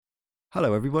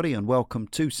Hello everybody and welcome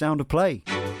to Sound of Play.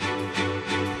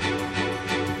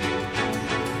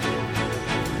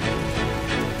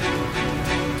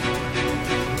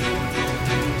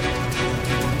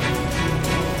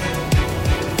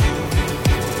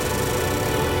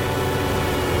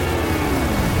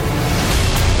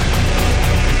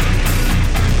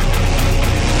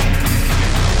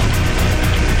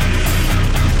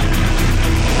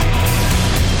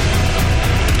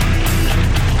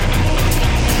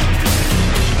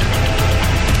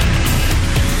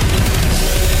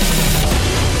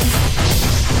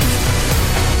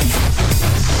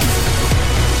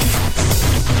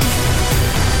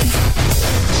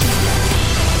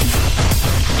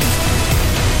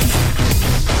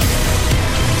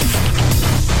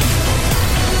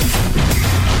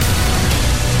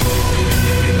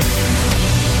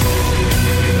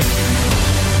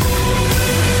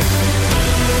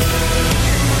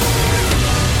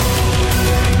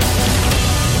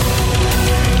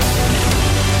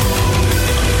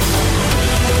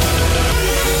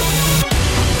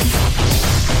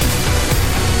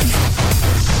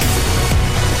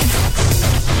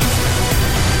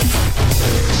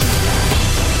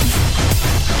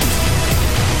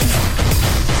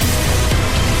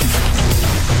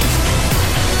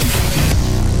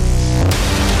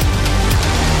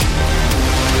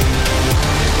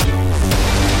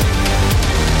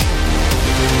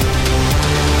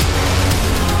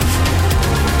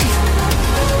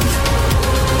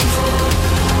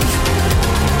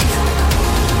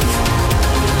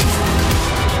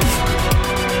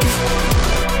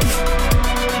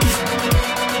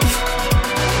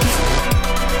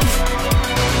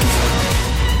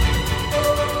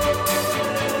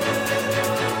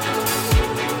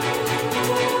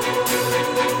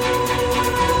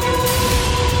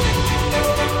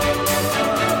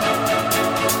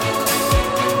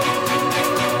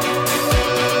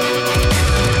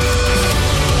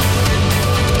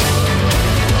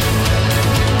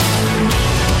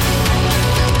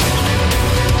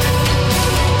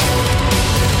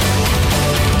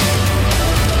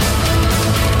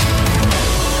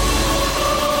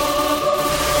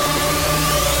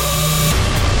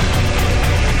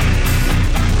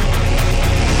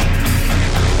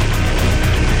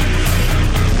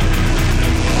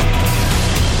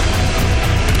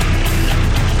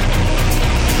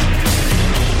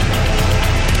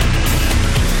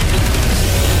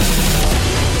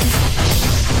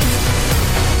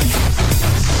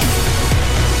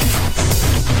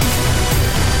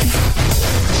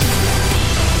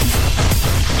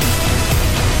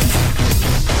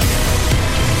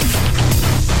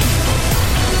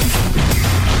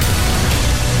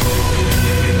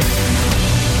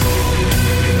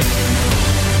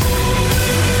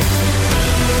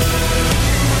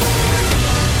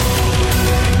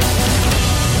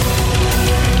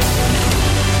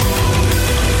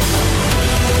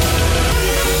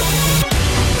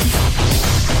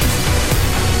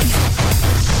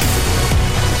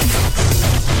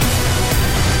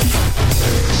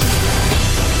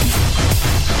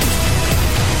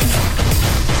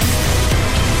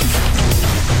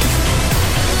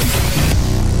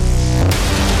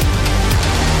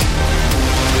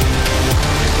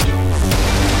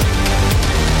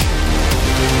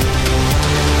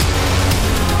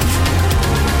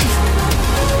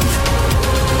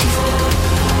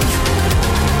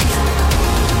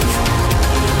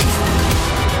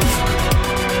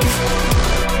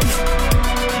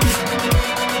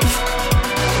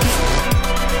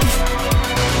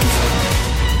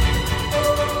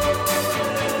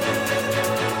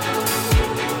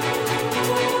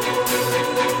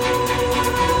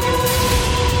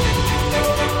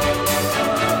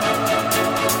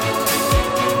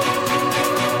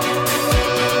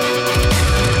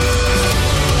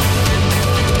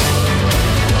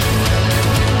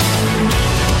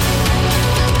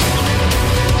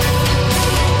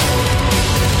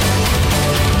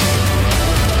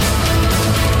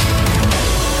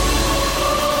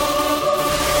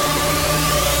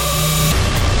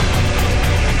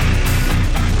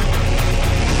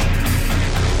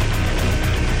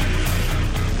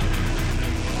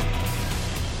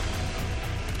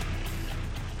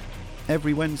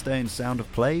 Every Wednesday in Sound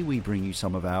of Play, we bring you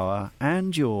some of our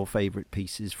and your favourite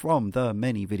pieces from the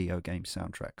many video game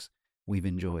soundtracks we've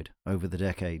enjoyed over the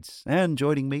decades. And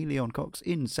joining me, Leon Cox,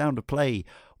 in Sound of Play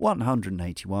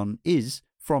 181 is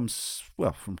from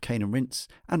Cane and Rinse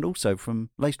and also from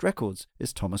Laced Records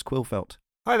is Thomas Quillfelt.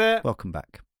 Hi there. Welcome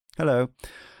back. Hello.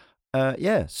 I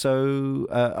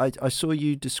saw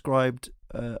you described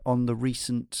on the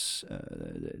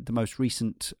most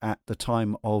recent at the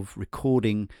time of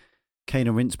recording Cane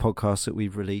and Rinse podcast that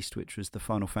we've released, which was the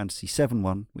Final Fantasy VII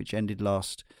one, which ended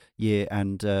last year,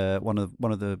 and one of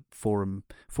the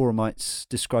forumites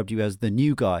described you as the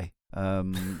new guy,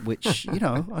 which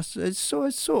it's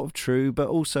sort of true, but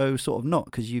also sort of not,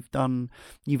 because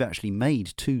you've actually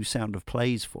made 2 Sound of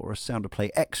Plays for us, Sound of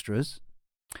Play extras.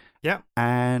 Yeah.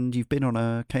 And you've been on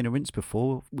a Cane and Rinse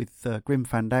before with Grim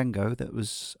Fandango that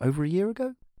was over a year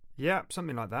ago? Yeah,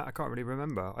 something like that. I can't really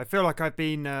remember. I feel like I've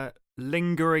been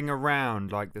lingering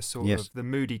around like the sort of the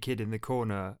moody kid in the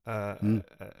corner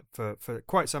for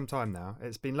quite some time now.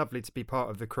 It's been lovely to be part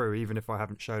of the crew, even if I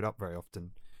haven't showed up very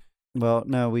often. Well,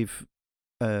 now we've...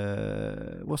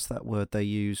 what's that word they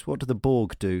use? What do the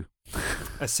Borg do?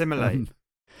 Assimilate.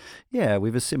 Yeah,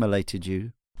 we've assimilated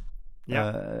you.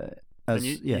 Yeah. And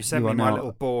you sent me my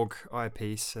little Borg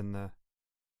eyepiece and the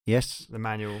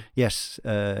manual. Yes,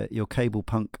 your cable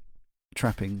punk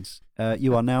trappings.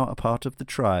 You are now a part of the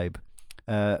tribe.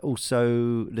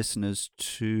 Also, listeners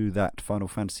to that Final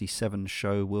Fantasy VII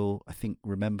show will, I think,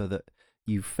 remember that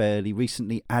you fairly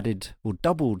recently added or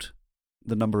doubled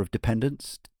the number of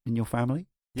dependents in your family.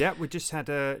 Yeah, we just had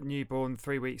a newborn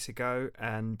 3 weeks ago,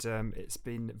 and it's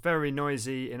been very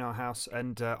noisy in our house.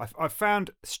 And I've found,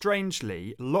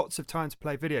 strangely, lots of time to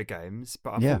play video games,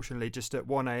 but unfortunately just at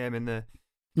 1 a.m. in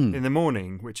the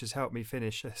morning, which has helped me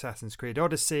finish Assassin's Creed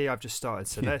Odyssey. I've just started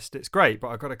Celeste. It's great, but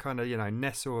I've got to kind of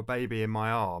nestle a baby in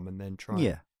my arm and then try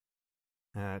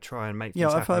and make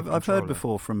things happen. I've heard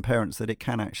before from parents that it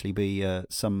can actually be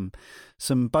some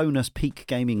bonus peak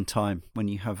gaming time when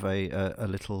you have a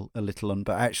little one.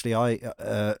 But actually,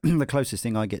 the closest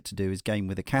thing I get to do is game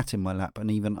with a cat in my lap, and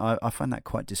even I find that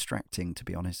quite distracting, to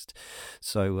be honest.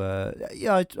 So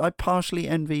I partially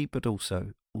envy, but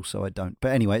also I don't.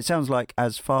 But anyway, it sounds like,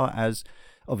 as far as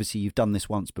obviously you've done this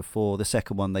once before, the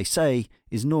second one, they say,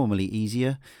 is normally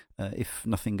easier if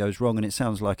nothing goes wrong, and it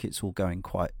sounds like it's all going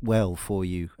quite well for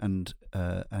you and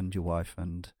your wife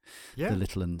and the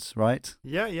little uns, right?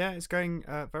 Yeah, it's going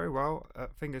very well.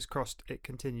 Fingers crossed it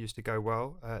continues to go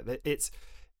well. It's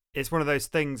one of those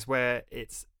things where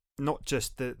it's not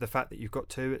just the fact that you've got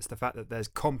 2, it's the fact that there's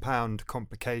compound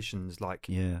complications, like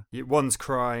one's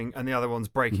crying and the other one's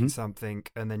breaking something,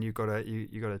 and then you got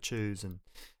to choose. And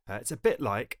it's a bit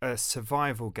like a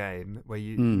survival game where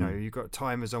you've got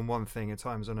timers on one thing and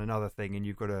timers on another thing, and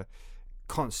you've got to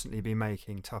constantly be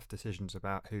making tough decisions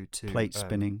about who to plate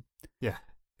spinning.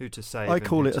 Who to save. I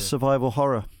call it a survival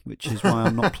horror, which is why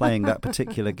I'm not playing that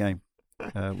particular game.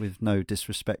 With no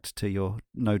disrespect to your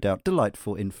no doubt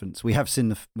delightful infants, we have seen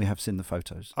the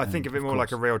photos. I think of it more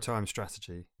like a real-time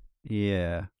strategy.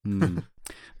 Yeah,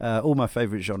 all my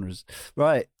favourite genres.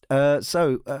 Right.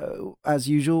 So as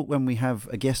usual, when we have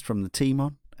a guest from the team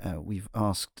on, we've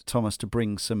asked Thomas to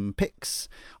bring some picks.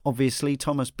 Obviously,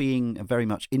 Thomas being very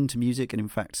much into music, and in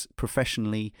fact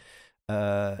professionally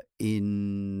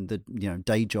in the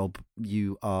day job,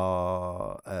 you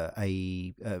are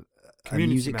a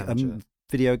community manager.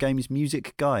 Video games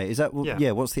music guy. Is that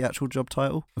what's the actual job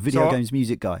title? A video games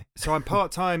music guy. So I'm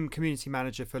part-time community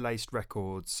manager for Laced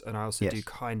Records, and I also do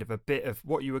kind of a bit of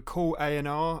what you would call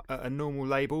A&R at a normal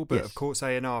label, but of course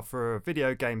A&R for a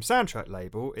video game soundtrack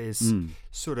label is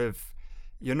sort of,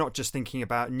 you're not just thinking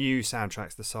about new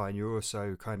soundtracks to sign, you're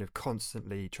also kind of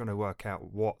constantly trying to work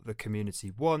out what the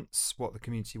community wants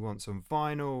on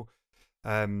vinyl.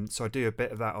 So I do a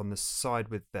bit of that on the side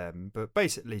with them, but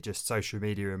basically just social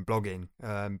media and blogging.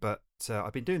 But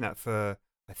I've been doing that for,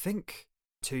 I think,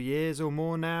 2 years or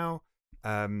more now.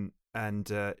 And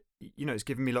it's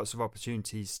given me lots of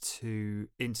opportunities to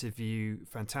interview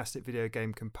fantastic video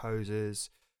game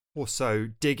composers, also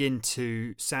dig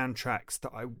into soundtracks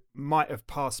that I might have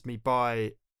passed me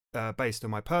by based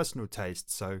on my personal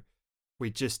taste. So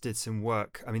we just did some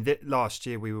work. I mean, last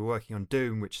year we were working on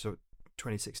Doom, which is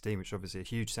 2016, which is obviously a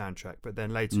huge soundtrack, but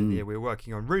then later in the year we were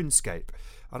working on RuneScape,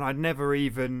 and I'd never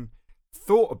even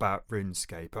thought about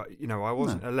RuneScape. I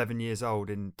wasn't 11 years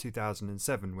old in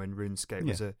 2007 when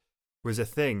RuneScape was a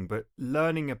thing, but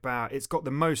learning about it's got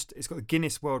the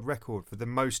Guinness World Record for the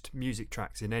most music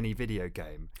tracks in any video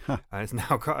game, and it's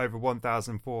now got over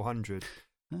 1,400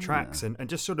 tracks, and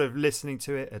just sort of listening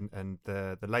to it and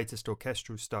the latest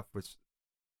orchestral stuff was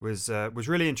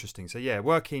really interesting. So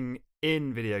working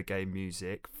in video game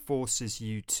music forces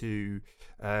you to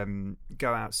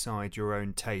go outside your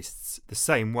own tastes, the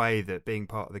same way that being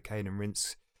part of the Cane and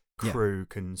Rinse crew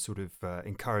can sort of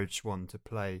encourage one to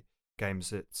play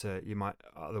games that you might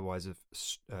otherwise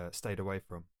have stayed away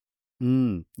from.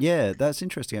 Yeah, that's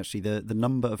interesting actually, the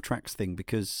number of tracks thing,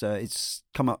 because it's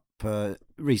come up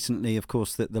recently, of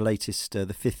course, that the latest, the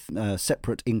 5th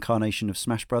separate incarnation of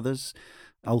Smash Brothers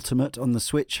Ultimate on the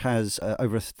Switch has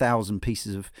over 1,000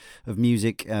 pieces of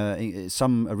music,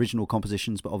 some original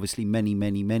compositions, but obviously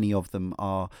many of them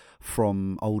are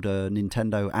from older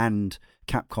Nintendo and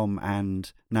Capcom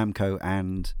and Namco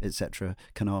and etc.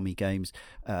 Konami games,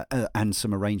 and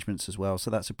some arrangements as well. So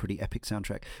that's a pretty epic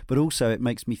soundtrack. But also it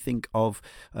makes me think of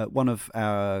one of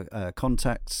our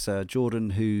contacts,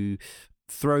 Jordan, who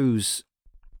throws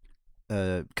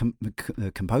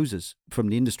composers from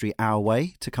the industry our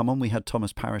way to come on. We had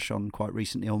Thomas Parrish on quite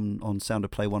recently on Sound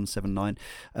of Play 179.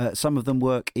 Some of them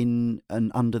work in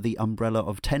and under the umbrella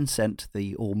of Tencent,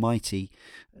 the almighty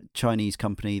Chinese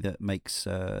company that makes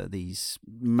these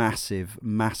massive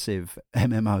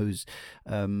MMOs,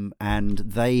 and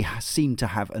they seem to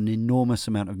have an enormous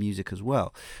amount of music as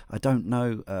well. I don't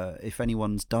know if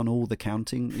anyone's done all the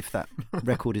counting, if that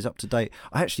record is up to date.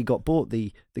 I actually got bought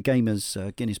the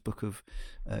Gamers Guinness Book of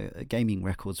Gaming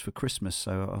Records for Christmas,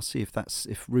 so I'll see if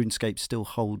RuneScape still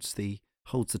holds the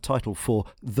title for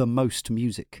the most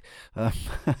music.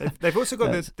 They've also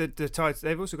got the title.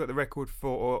 They've also got the record for,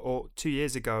 or 2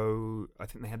 years ago, I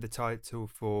think they had the title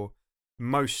for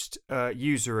most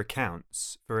user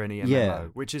accounts for any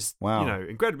MMO, which is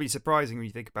incredibly surprising when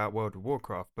you think about World of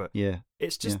Warcraft. But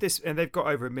it's just this, and they've got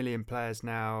over 1 million players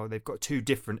now. They've got 2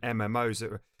 different MMOs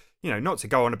that are, not to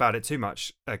go on about it too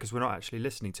much because we're not actually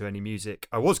listening to any music.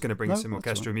 I was going to bring some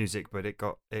orchestral music, but it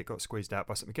got squeezed out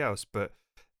by something else. But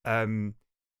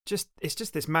it's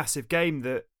just this massive game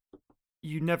that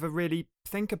you never really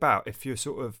think about if you're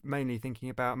sort of mainly thinking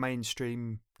about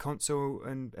mainstream console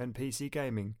and PC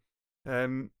gaming.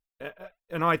 And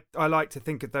I like to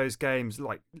think of those games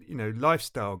like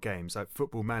lifestyle games like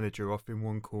Football Manager off in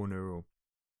one corner, or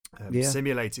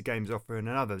simulator games off in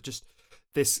another. Just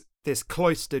this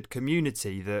cloistered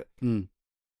community that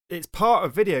it's part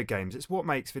of video games. It's what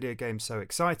makes video games so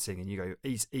exciting. And you go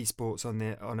esports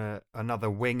on another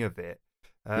wing of it.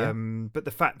 But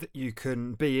the fact that you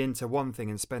can be into one thing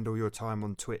and spend all your time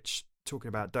on Twitch talking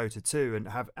about Dota 2 and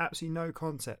have absolutely no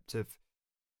concept of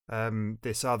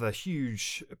this other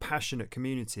huge passionate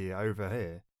community over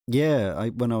here. Yeah,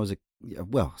 when I was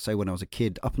a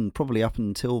kid, up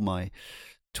until my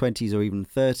 20s or even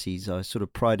 30s, I sort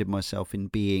of prided myself in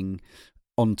being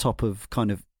on top of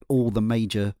kind of all the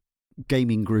major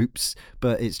gaming groups,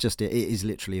 but it is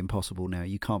literally impossible now.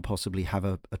 You can't possibly have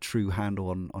a true handle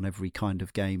on every kind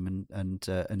of game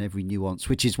and every nuance,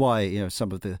 which is why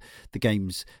some of the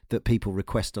games that people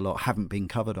request a lot haven't been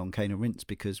covered on Cane and Rinse,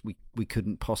 because we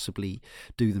couldn't possibly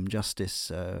do them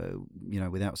justice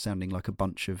without sounding like a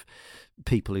bunch of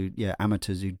people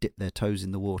amateurs who dip their toes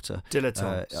in the water.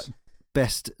 Dilettantes.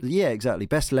 Best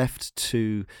left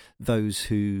to those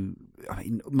who,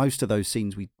 most of those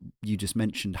scenes you just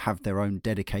mentioned have their own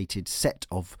dedicated set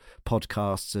of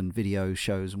podcasts and video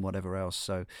shows and whatever else.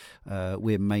 So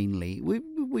we're mainly,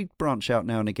 we branch out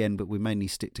now and again, but we mainly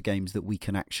stick to games that we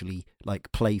can actually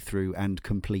like play through and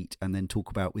complete and then talk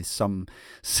about with some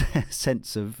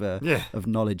sense of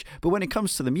knowledge. But when it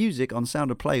comes to the music on Sound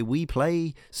of Play, we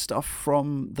play stuff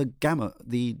from the gamut,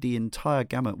 the entire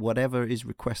gamut, whatever is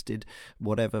requested,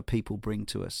 whatever people bring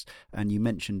to us. And you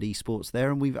mentioned esports there,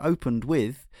 and we've opened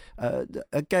with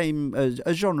a game,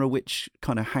 a genre which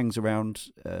kind of hangs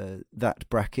around that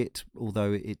bracket,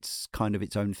 although it's kind of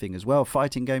its own thing as well.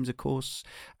 Fighting games, of course,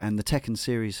 and the Tekken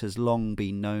series has long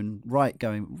been known,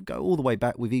 go all the way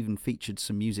back. We've even featured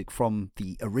some music from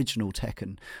the original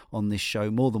Tekken on this show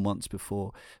more than once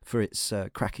before for its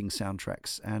cracking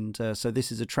soundtracks. And so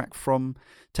this is a track from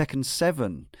Tekken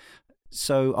 7.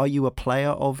 So are you a player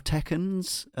of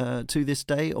Tekkens to this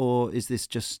day, or is this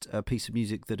just a piece of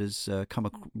music that has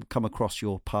come across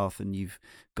your path and you've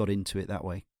got into it that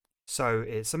way? So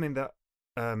it's something that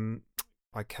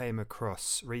I came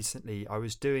across recently. I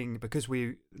was doing, because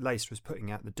Laced was putting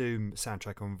out the Doom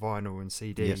soundtrack on vinyl and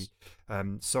CD. Yes.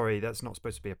 Sorry, that's not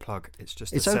supposed to be a plug.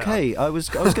 It's okay. I was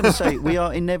going to say we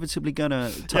are inevitably going to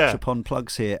touch upon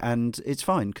plugs here, and it's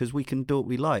fine because we can do what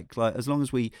we like. Like as long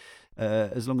as we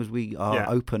are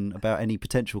open about any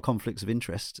potential conflicts of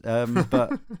interest.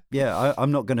 But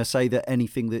I'm not going to say that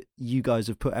anything that you guys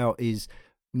have put out is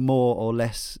more or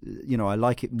less, I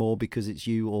like it more because it's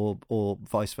you, or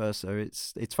vice versa.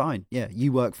 It's fine. Yeah,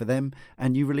 you work for them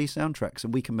and you release soundtracks,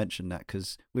 and we can mention that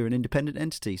because we're an independent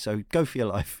entity. So go for your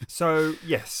life. So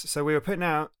yes, so we were putting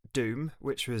out Doom,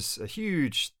 which was a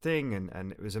huge thing,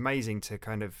 and it was amazing to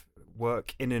kind of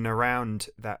work in and around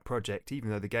that project,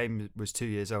 even though the game was 2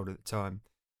 years old at the time.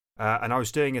 And I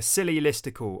was doing a silly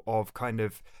listicle of kind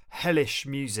of hellish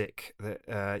music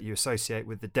that you associate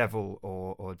with the devil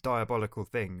or diabolical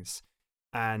things.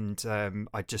 and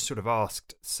I just sort of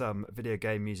asked some video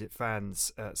game music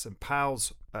fans, some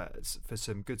pals, for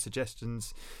some good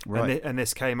suggestions. Right. And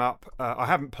this came up. I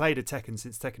haven't played a Tekken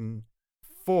since Tekken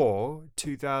 4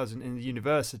 2000 in the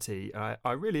university.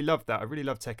 I really loved that. I really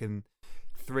loved Tekken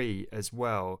 3 as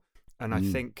well. And I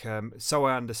think, so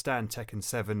I understand Tekken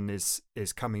 7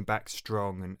 is coming back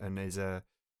strong and is a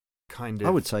kind of...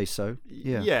 I would say so,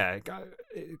 yeah. Yeah,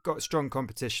 it got strong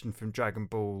competition from Dragon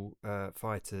Ball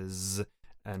Fighters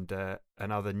and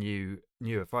other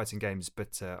newer fighting games,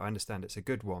 but I understand it's a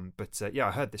good one. But yeah,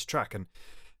 I heard this track, and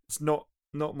it's not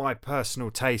my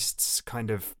personal tastes, kind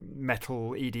of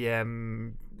metal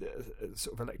EDM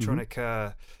sort of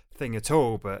electronica thing at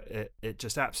all, but it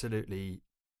just absolutely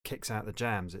kicks out the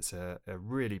jams. It's a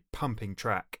really pumping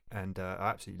track, and I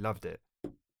absolutely loved it.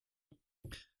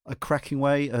 A cracking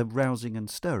way, a rousing and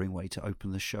stirring way to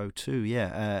open the show too,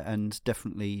 and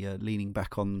definitely leaning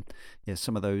back on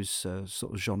some of those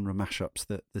sort of genre mashups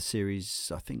that the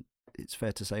series, I think it's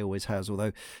fair to say, always has.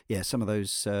 Although, some of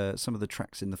the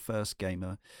tracks in the first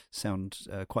game sound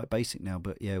quite basic now,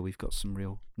 but we've got some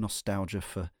real nostalgia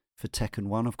for Tekken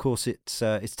 1. Of course, it's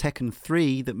Tekken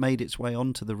 3 that made its way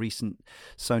onto the recent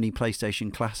Sony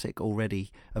PlayStation Classic, already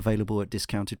available at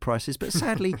discounted prices. But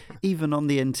sadly, even on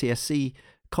the NTSC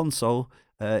console,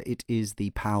 it is the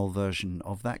PAL version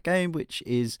of that game, which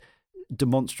is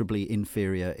demonstrably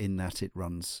inferior in that it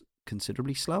runs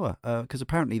considerably slower, because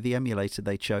apparently the emulator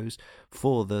they chose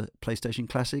for the PlayStation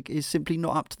Classic is simply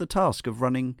not up to the task of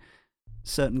running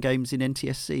certain games in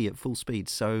NTSC at full speed.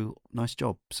 So nice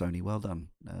job, Sony, well done.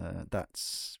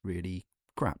 That's really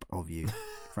crap of you,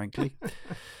 frankly.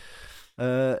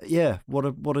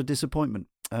 What a disappointment.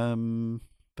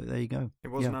 But there you go. It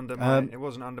wasn't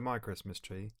under my Christmas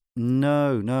tree.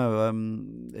 No.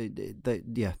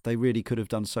 They really could have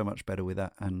done so much better with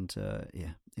that, and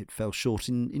it fell short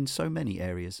in so many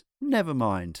areas. Never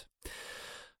mind.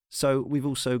 So we've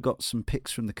also got some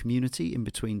picks from the community in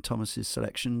between Thomas's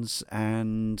selections,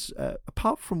 and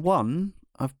apart from one,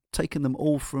 I've taken them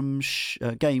all from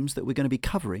games that we're going to be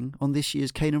covering on this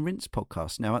year's Cane and Rinse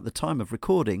podcast. Now, at the time of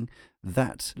recording,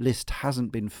 that list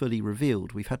hasn't been fully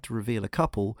revealed. We've had to reveal a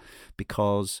couple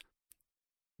because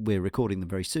we're recording them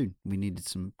very soon. We needed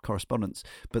some correspondence,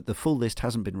 but the full list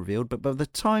hasn't been revealed. But by the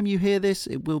time you hear this,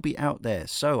 it will be out there.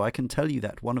 So I can tell you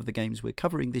that one of the games we're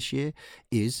covering this year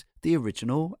is the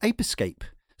original Ape Escape,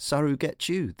 Saru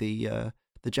Getchu, the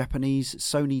Japanese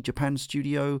Sony Japan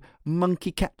studio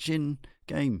monkey catching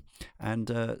game.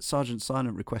 And Sergeant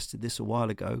Silent requested this a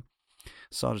while ago.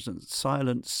 Sergeant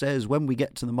Silent says, when we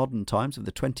get to the modern times of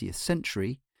the 20th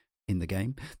century in the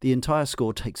game, the entire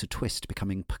score takes a twist,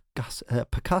 becoming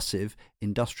percussive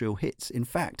industrial hits. In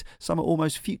fact, some are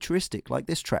almost futuristic, like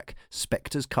this track,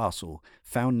 Spectre's Castle,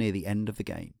 found near the end of the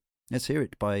game. Let's hear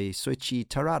it by Soichi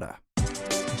Terada.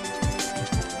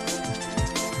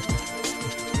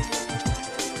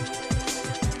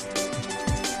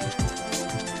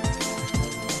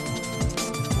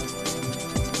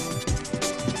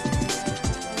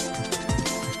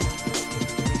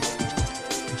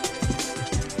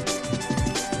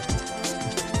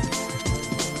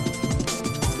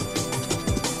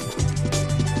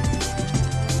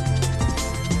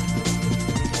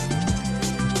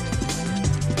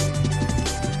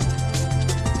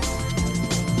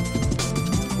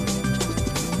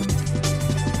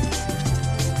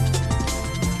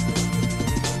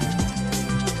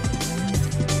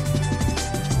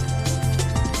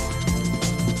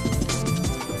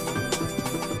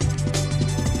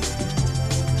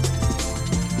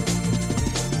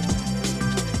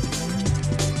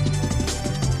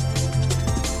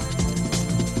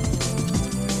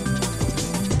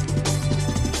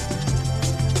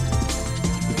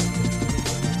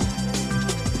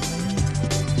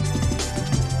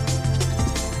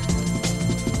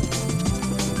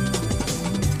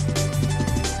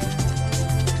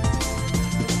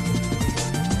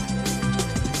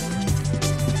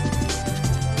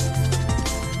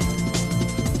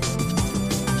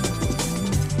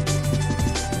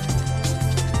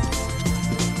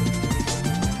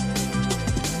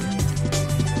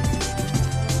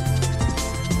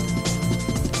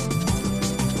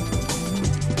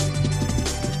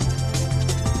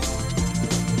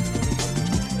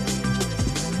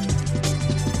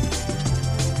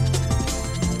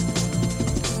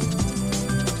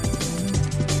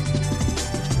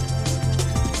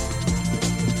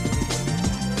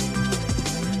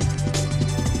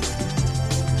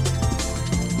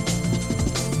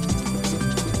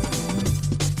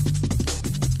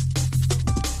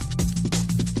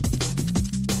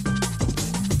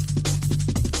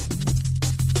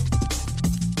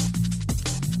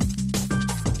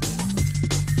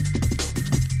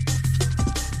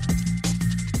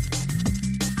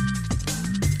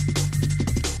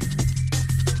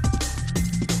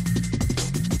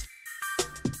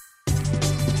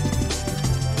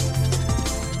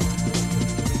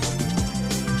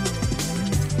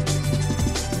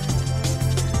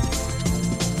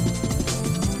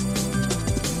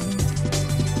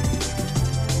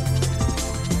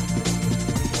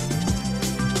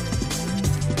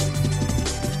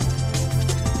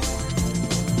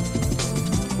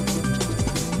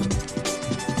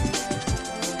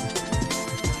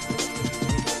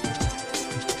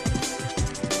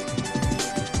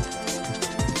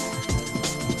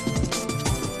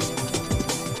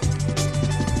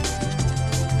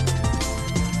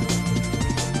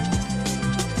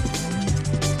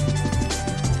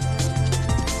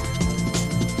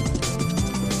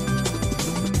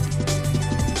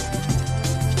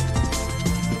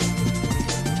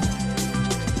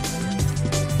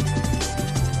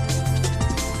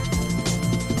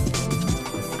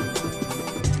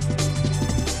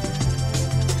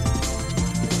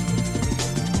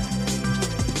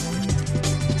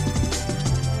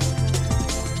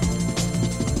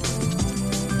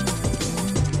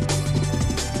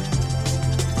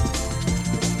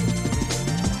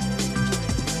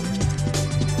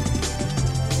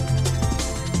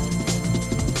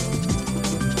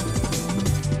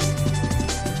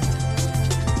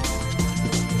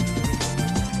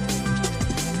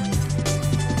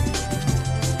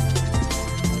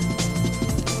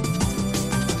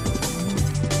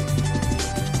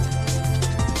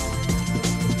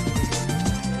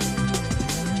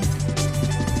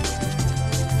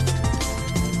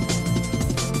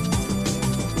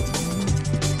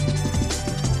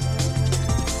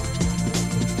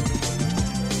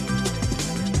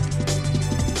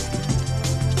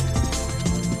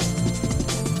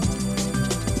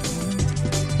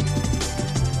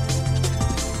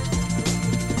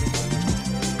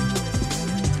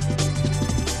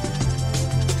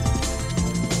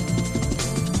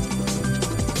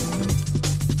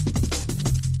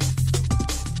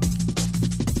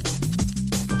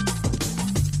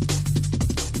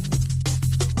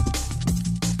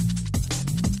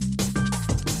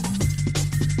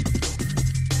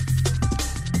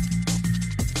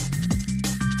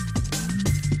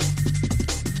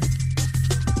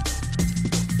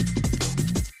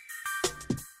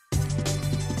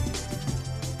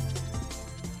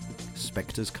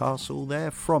 Spectre's Castle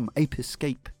there from Ape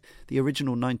Escape, the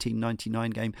original 1999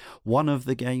 game, one of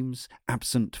the games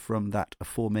absent from that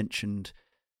aforementioned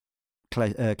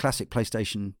classic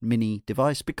PlayStation Mini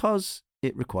device because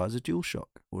it requires a DualShock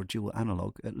or a dual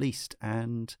analog at least,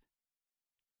 and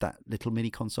that little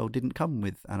mini console didn't come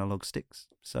with analog sticks,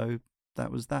 so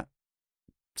that was that.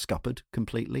 Scuppered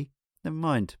completely. Never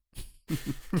mind.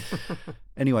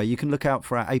 Anyway, you can look out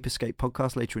for our Ape Escape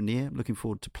podcast later in the year. I'm looking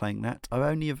forward to playing that. I've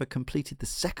only ever completed the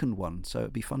second one, so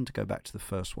it'd be fun to go back to the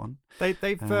first one.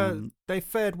 They've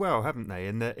fared well, haven't they?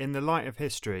 In the light of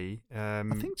history, I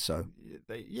think so.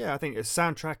 I think a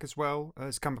soundtrack as well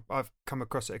I've come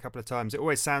across it a couple of times. It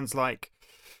always sounds like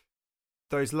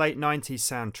those late 90s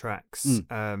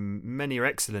soundtracks. Many are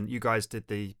excellent. You guys did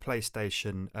the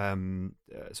PlayStation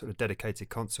sort of dedicated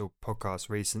console podcast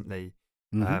recently.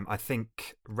 I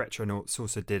think Retronauts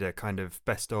also did a kind of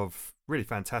really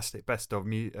fantastic best of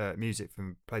music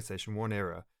from PlayStation 1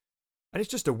 era. And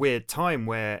it's just a weird time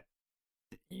where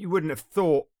you wouldn't have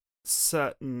thought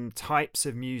certain types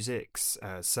of musics,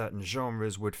 certain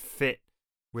genres would fit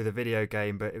with a video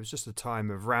game, but it was just a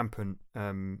time of rampant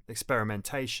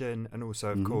experimentation. And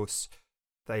also, of course,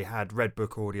 they had Red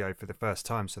Book audio for the first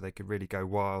time, so they could really go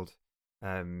wild.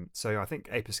 So I think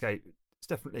Ape Escape it's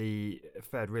definitely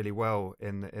fared really well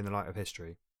in the light of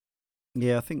history.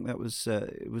 Yeah, I think that was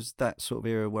it was that sort of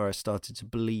era where I started to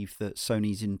believe that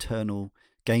Sony's internal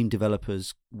game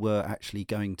developers were actually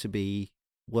going to be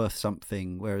worth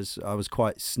something, whereas I was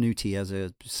quite snooty as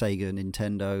a Sega,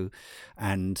 Nintendo,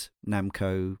 and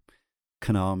Namco,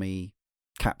 Konami,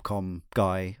 Capcom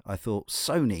guy. I thought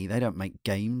Sony, they don't make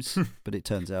games, but it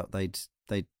turns out they'd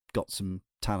got some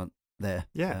talent there.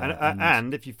 Yeah,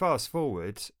 and if you fast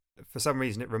forward, for some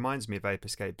reason it reminds me of Ape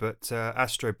Escape, but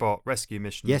Astro Bot Rescue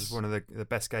Mission is one of the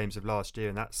best games of last year,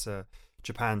 and that's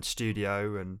Japan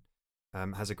studio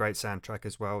and has a great soundtrack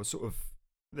as well. Sort of,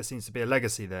 there seems to be a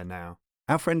legacy there now.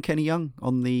 Our friend Kenny Young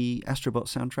on the Astrobot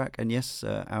soundtrack, and yes,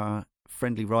 our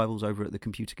friendly rivals over at the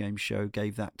Computer Games Show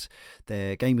gave that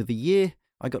their game of the year.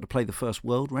 I got to play the first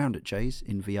world round at Jay's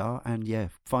in VR, and yeah,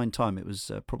 fine time. It was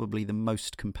probably the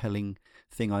most compelling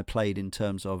thing I played in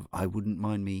terms of I wouldn't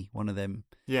mind me one of them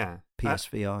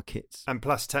PSVR kits. And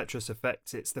plus Tetris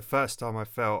Effect, it's the first time I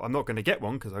felt, I'm not going to get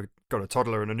one because I've got a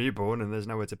toddler and a newborn and there's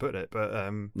nowhere to put it, but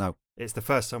no, it's the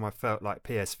first time I felt like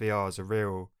PSVR is a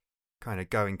real kind of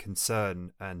going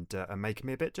concern and making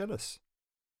me a bit jealous.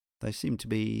 They seem to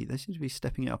be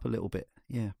stepping it up a little bit.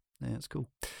 Yeah, it's cool.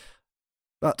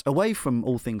 But away from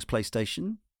all things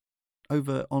PlayStation,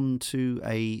 over onto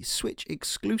a Switch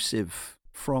exclusive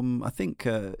from, I think,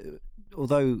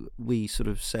 although we sort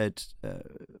of said,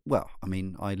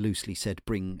 I loosely said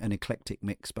bring an eclectic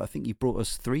mix, but I think you brought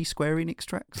us 3 Square Enix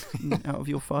tracks out of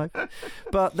your 5.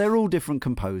 But they're all different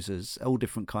composers, all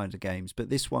different kinds of games. But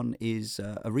this one is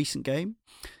a recent game,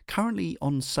 currently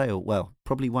on sale. Well,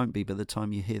 probably won't be by the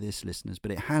time you hear this, listeners,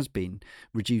 but it has been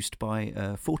reduced by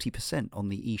 40% on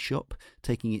the eShop,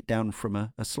 taking it down from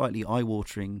a slightly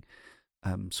eye-watering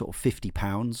sort of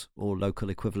 £50 or local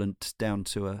equivalent down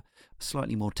to a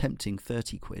slightly more tempting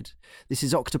 30 quid. This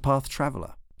is Octopath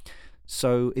Traveler.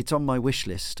 So it's on my wish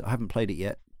list. I haven't played it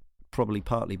yet, probably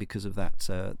partly because of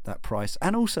that price,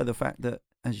 and also the fact that,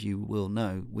 as you will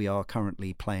know, we are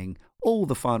currently playing all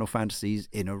the Final Fantasies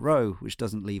in a row, which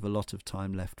doesn't leave a lot of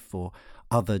time left for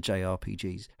other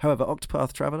JRPGs. However,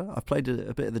 Octopath Traveler, I've played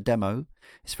a bit of the demo.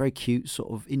 It's very cute,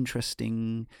 sort of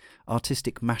interesting,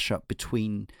 artistic mashup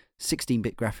between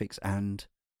 16-bit graphics and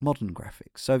modern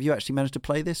graphics. So have you actually managed to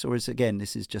play this, or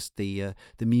this is just the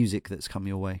music that's come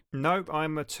your way? No,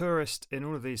 I'm a tourist in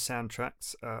all of these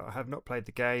soundtracks. I have not played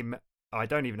the game. I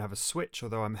don't even have a Switch,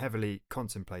 although I'm heavily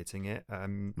contemplating it.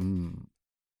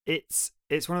 It's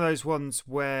one of those ones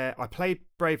where I played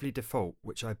Bravely Default,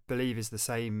 which I believe is the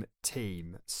same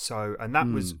team. So, and that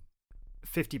was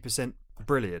 50%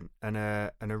 brilliant and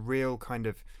a real kind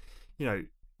of,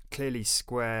 clearly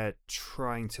Square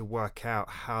trying to work out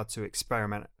how to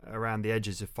experiment around the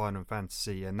edges of Final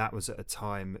Fantasy, and that was at a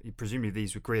time, presumably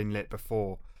these were greenlit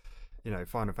before,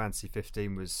 Final Fantasy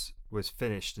 15 was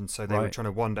finished, and so they were trying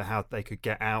to wonder how they could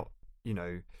get out,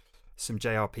 some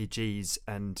JRPGs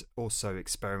and also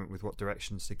experiment with what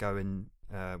directions to go in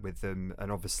with them.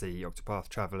 And obviously Octopath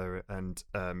Traveler and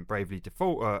Bravely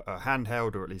Default are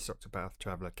handheld, or at least Octopath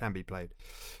Traveler can be played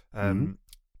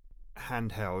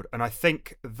handheld, and I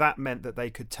think that meant that they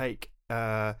could take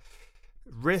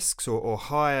risks or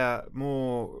hire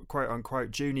more quote-unquote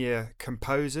junior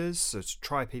composers, so to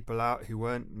try people out who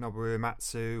weren't Nobuo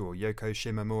Uematsu or Yoko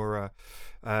Shimomura,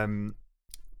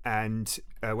 and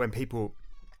when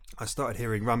I started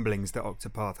hearing rumblings that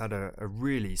Octopath had a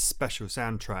really special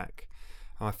soundtrack,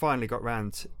 I finally got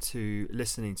round to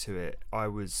listening to it. I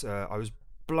was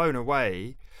blown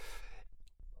away.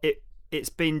 It's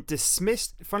been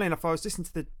dismissed. Funnily enough, I was listening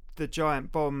to the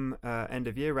Giant Bomb end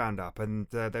of year roundup, and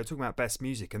they were talking about best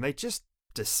music, and they just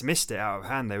dismissed it out of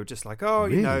hand. They were just like, oh,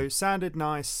 really? Sounded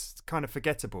nice, kind of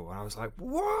forgettable. And I was like,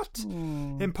 what?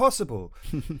 Impossible.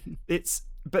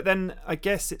 But then I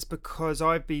guess it's because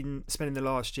I've been spending the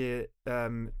last year,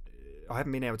 I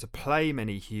haven't been able to play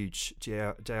many huge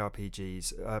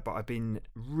JRPGs, but I've been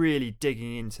really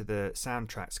digging into the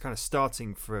soundtracks, kind of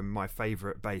starting from my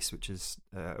favourite base, which is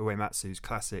Uematsu's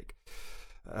classic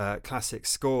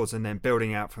scores, and then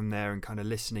building out from there and kind of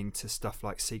listening to stuff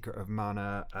like Secret of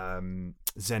Mana,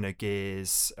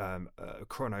 Xenogears,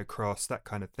 Chrono Cross, that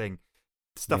kind of thing,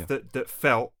 stuff that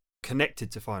felt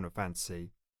connected to Final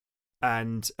Fantasy.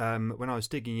 And when I was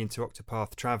digging into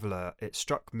Octopath Traveler, it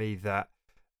struck me that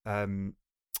the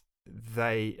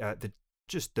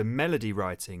melody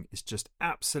writing is just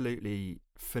absolutely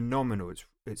phenomenal.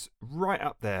 It's right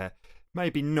up there.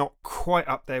 Maybe not quite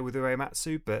up there with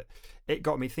Uematsu, but it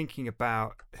got me thinking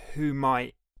about who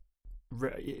might,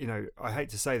 I hate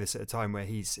to say this at a time where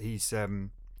he's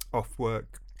off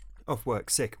work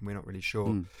sick, and we're not really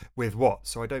sure with what.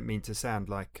 So I don't mean to sound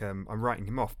like I'm writing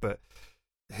him off, but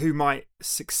who might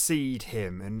succeed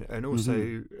him, and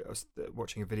also I was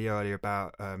watching a video earlier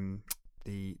about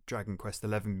the Dragon Quest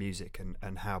XI music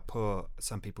and how poor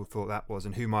some people thought that was,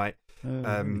 and who might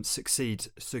succeed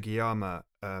Sugiyama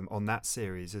on that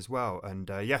series as well. And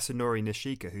Yasunori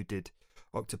Nishika, who did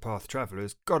Octopath Traveler,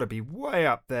 has got to be way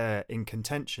up there in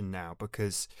contention now,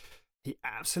 because he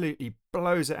absolutely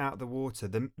blows it out of the water.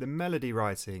 The melody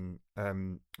writing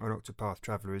on Octopath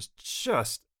Traveler is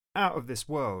just out of this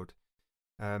world.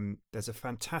 There's a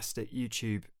fantastic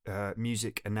YouTube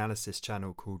music analysis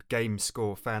channel called Game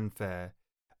Score Fanfare,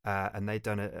 and they've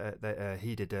done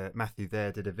Matthew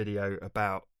there did a video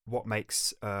about what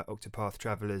makes Octopath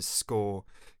Traveler's score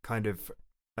kind of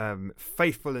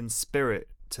faithful in spirit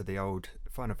to the old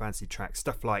Final Fantasy tracks.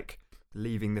 Stuff like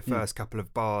leaving the first couple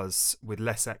of bars with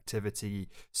less activity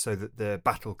so that the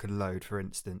battle can load, for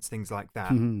instance, things like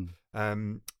that.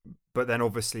 But then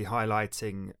obviously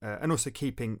highlighting and also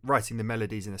writing the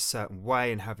melodies in a certain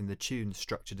way and having the tunes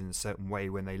structured in a certain way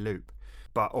when they loop,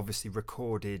 but obviously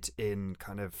recorded in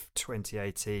kind of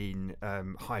 2018,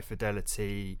 high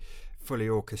fidelity, fully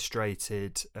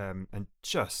orchestrated, and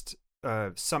just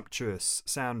sumptuous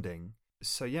sounding.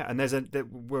 So yeah, and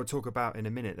we'll talk about in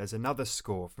a minute, there's another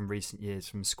score from recent years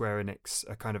from Square Enix,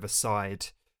 a kind of a side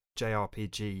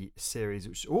JRPG series,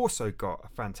 which also got a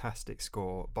fantastic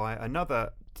score by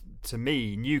another, to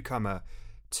me, newcomer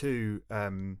to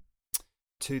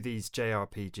these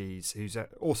JRPGs, who's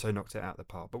also knocked it out of the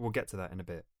park. But we'll get to that in a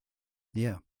bit.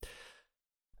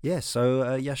 Yeah, so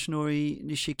Yasunori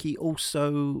Nishiki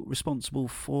also responsible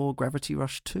for Gravity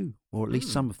Rush 2, or at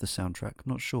least some of the soundtrack.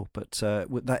 I'm not sure, but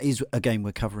that is a game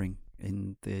we're covering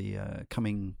in the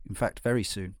coming, in fact, very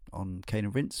soon on Cane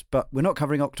and Rinse. But we're not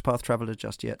covering Octopath Traveler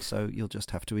just yet, so you'll just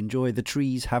have to enjoy The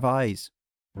Trees Have Eyes.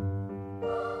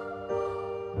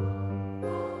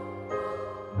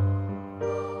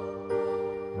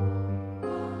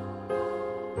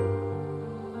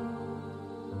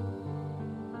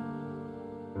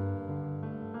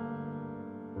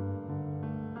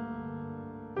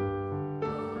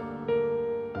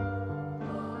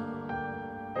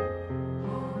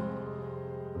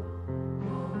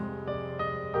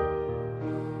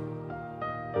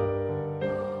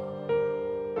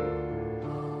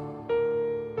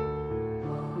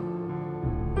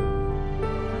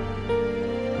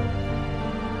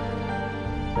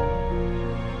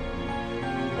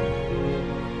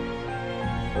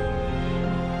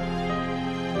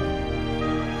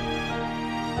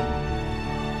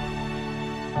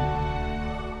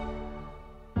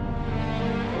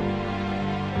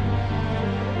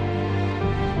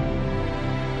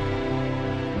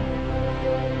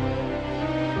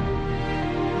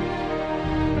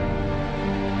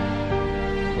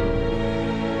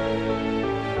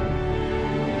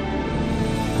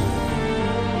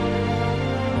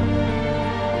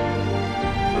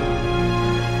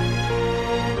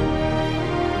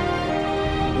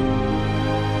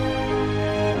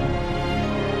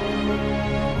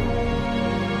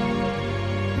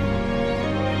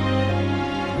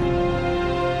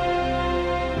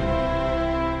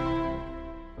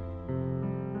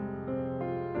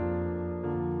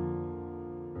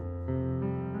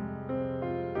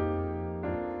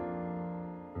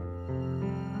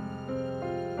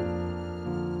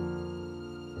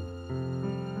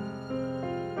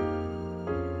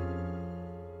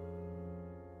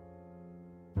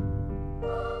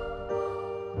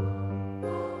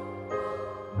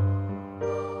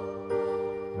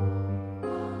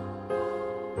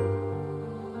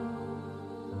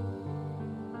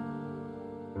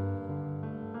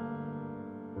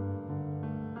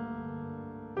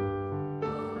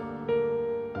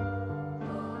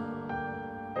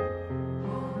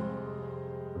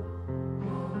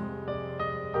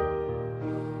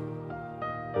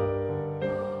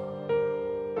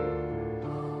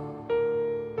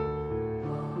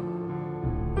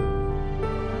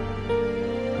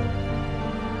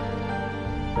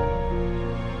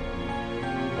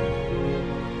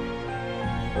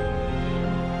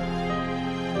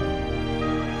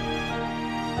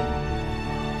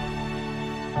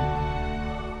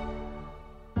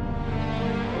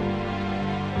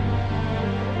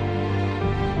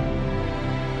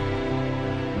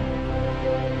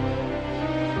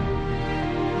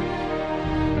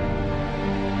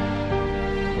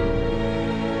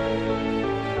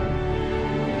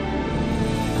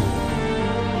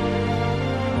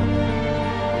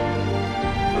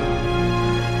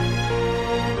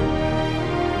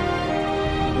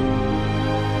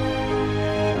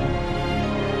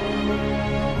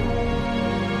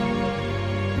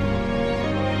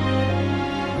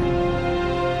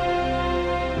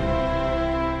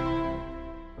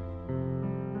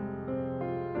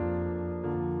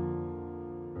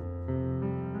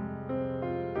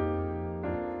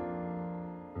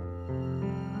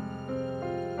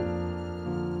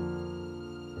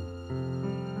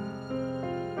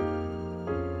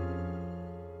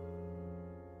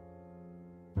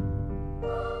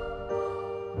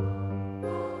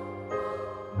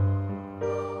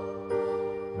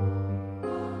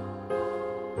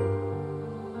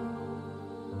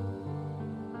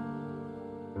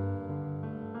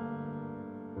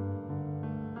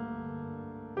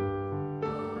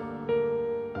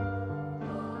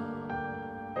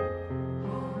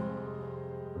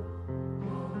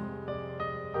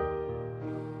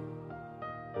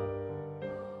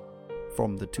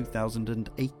 from the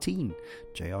 2018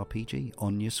 JRPG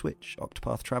on your Switch,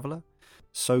 Octopath Traveler.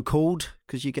 So called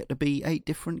because you get to be 8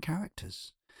 different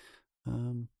characters,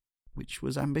 which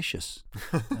was ambitious.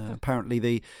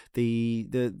 Apparently,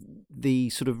 the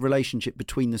sort of relationship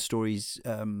between the stories,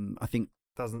 I think,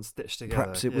 doesn't stitch together.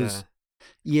 Perhaps it was.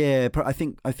 Yeah, I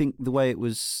think the way it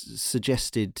was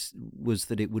suggested was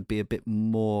that it would be a bit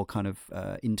more kind of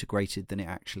integrated than it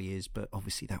actually is. But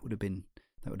obviously, that would have been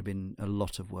a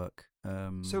lot of work.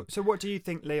 So what do you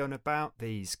think, Leon, about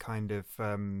these kind of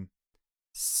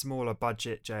smaller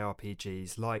budget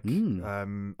JRPGs like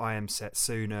I Am Set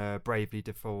Sooner, Bravely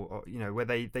Default, or, where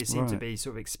they seem to be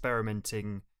sort of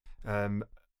experimenting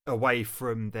away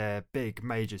from their big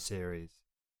major series?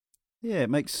 Yeah,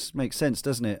 it makes sense,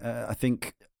 doesn't it?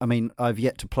 I mean, I've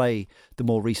yet to play the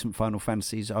more recent Final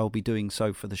Fantasies. I'll be doing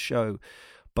so for the show.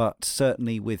 But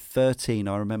certainly with 13,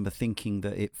 I remember thinking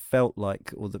that it felt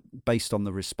like, based on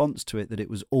the response to it, that it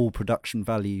was all production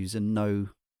values and no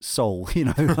soul.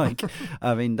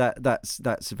 I mean,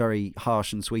 that's very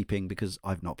harsh and sweeping because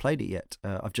I've not played it yet.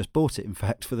 I've just bought it, in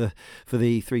fact, for the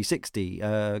 360.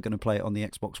 Going to play it on the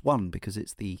Xbox One because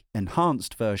it's the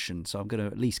enhanced version, so I'm going to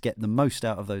at least get the most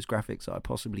out of those graphics that I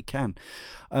possibly can.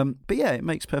 But yeah, it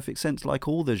makes perfect sense. Like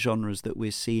all the genres that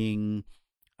we're seeing,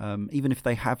 even if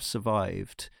they have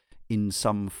survived in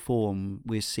some form,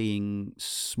 we're seeing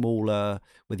smaller,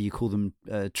 whether you call them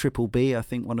Triple B. I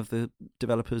think one of the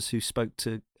developers who spoke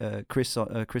to Chris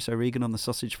O'Regan on the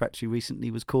Sausage Factory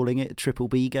recently was calling it Triple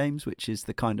B games, which is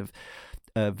the kind of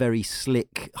very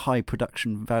slick, high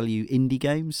production value indie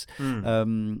games,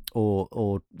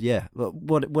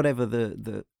 whatever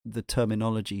the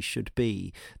terminology should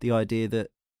be. The idea that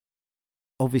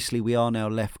obviously we are now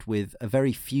left with a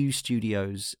very few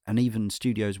studios, and even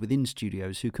studios within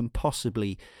studios, who can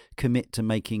possibly commit to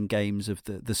making games of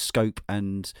the scope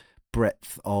and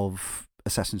breadth of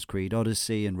Assassin's Creed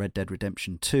Odyssey and Red Dead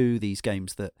Redemption 2, these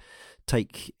games that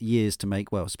take years to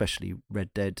make, well, especially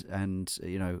Red Dead, and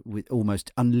with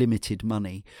almost unlimited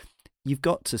money. You've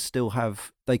got to still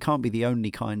have, they can't be the only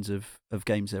kinds of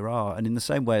games there are. And in the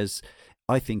same way as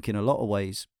I think in a lot of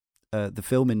ways the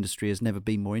film industry has never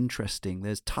been more interesting.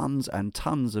 There's tons and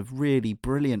tons of really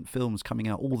brilliant films coming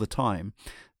out all the time,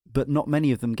 but not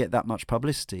many of them get that much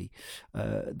publicity.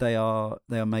 They are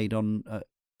made on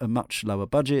a much lower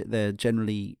budget. They're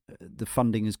generally, the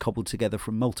funding is cobbled together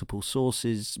from multiple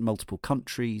sources, multiple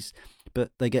countries,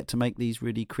 but they get to make these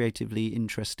really creatively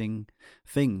interesting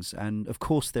things. And of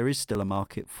course, there is still a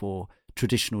market for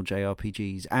traditional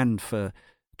JRPGs and for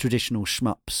traditional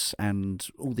shmups and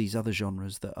all these other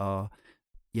genres that are,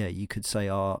 you could say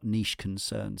are niche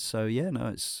concerns. So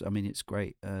it's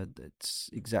great. It's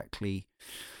exactly,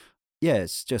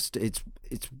 it's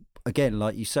again,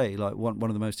 like you say, like one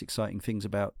of the most exciting things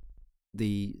about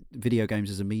the video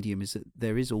games as a medium is that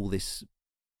there is all this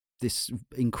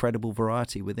incredible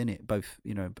variety within it, both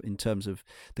in terms of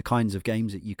the kinds of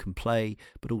games that you can play,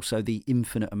 but also the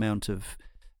infinite amount of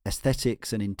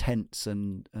aesthetics and intents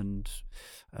and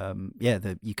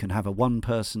you can have a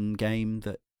one-person game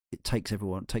that it takes the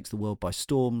world by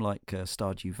storm, like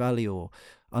Stardew Valley or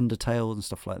Undertale and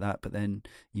stuff like that. But then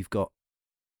you've got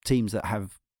teams that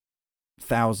have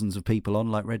thousands of people on,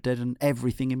 like Red Dead, and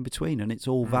everything in between, and it's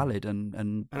all valid.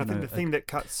 And I think the thing that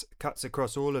cuts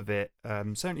across all of it,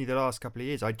 certainly the last couple of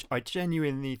years, I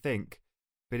genuinely think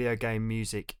video game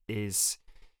music is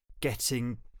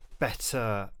getting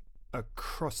better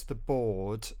across the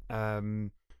board.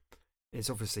 It's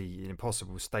obviously an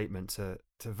impossible statement to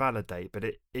validate, but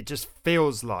it just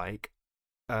feels like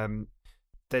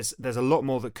there's a lot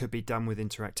more that could be done with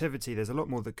interactivity. There's a lot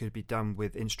more that could be done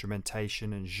with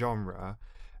instrumentation and genre.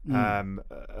 A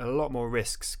lot more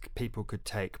risks people could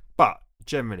take. But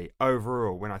generally,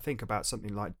 overall, when I think about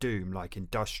something like Doom, like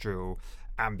industrial,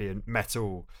 ambient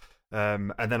metal,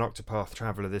 and then Octopath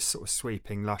Traveler, this sort of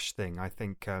sweeping, lush thing, I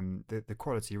think the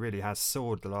quality really has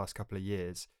soared the last couple of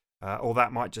years. Or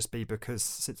that might just be because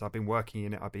since I've been working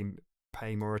in it, I've been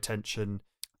paying more attention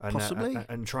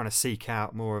and trying to seek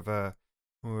out more of a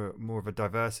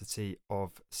diversity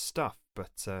of stuff. But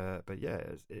yeah,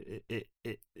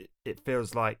 it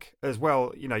feels like as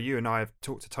well. You and I have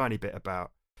talked a tiny bit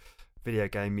about video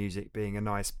game music being a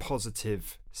nice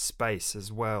positive space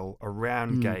as well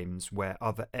around games, where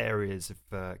other areas of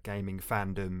gaming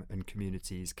fandom and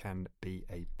communities can be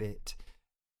a bit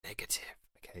negative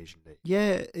occasionally.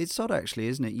 Yeah, it's odd actually,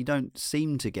 isn't it? You don't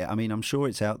seem to get, I mean, I'm sure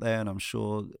it's out there and I'm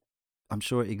sure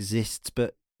it exists,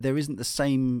 but there isn't the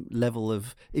same level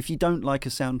of, if you don't like a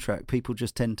soundtrack, people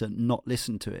just tend to not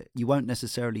listen to it. You won't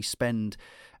necessarily spend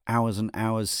hours and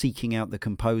hours seeking out the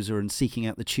composer and seeking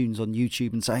out the tunes on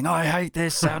YouTube and saying, I hate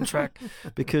this soundtrack.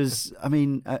 Because, I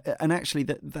mean, and actually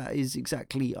that is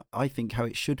exactly, I think, how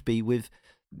it should be with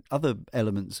other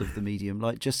elements of the medium.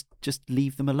 Like just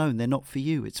leave them alone. They're not for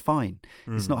you. It's fine.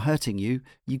 It's not hurting you.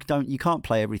 You can't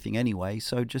play everything anyway,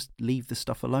 so just leave the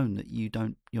stuff alone that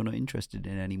you're not interested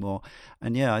in anymore.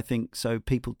 And yeah, I think so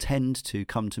people tend to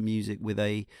come to music with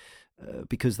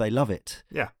because they love it.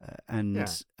 And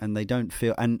they don't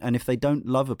feel, and if they don't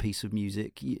love a piece of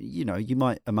music, you know, you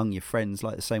might among your friends,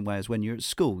 like the same way as when you're at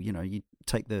school, you know, you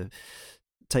take the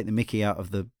mickey out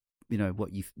of the, you know,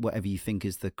 whatever you think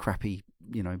is the crappy,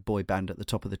 you know, boy band at the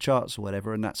top of the charts or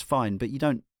whatever, and that's fine. But you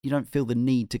don't feel the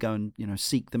need to go and, you know,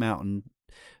 seek them out and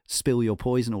spill your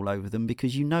poison all over them,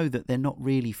 because you know that they're not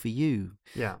really for you.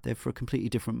 Yeah, they're for a completely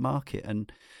different market.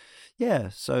 And yeah,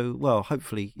 so well,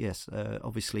 hopefully, yes.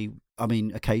 Obviously, I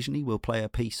mean, occasionally we'll play a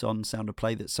piece on Sound of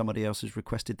Play that somebody else has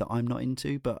requested that I'm not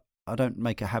into, but I don't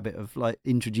make a habit of like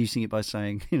introducing it by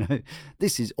saying, you know,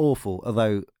 this is awful.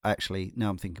 Although actually,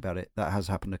 now I'm thinking about it, that has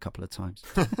happened a couple of times.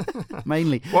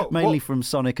 mainly from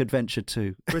Sonic Adventure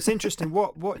 2. But it's interesting.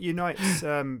 What unites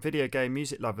video game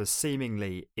music lovers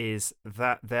seemingly is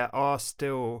that there are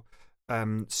still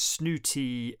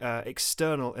snooty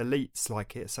external elites,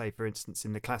 like say, for instance,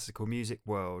 in the classical music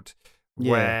world,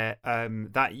 where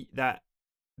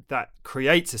that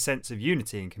creates a sense of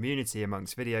unity and community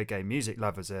amongst video game music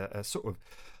lovers. A sort of,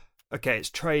 okay, it's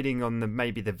trading on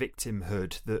maybe the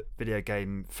victimhood that video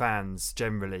game fans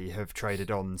generally have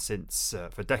traded on since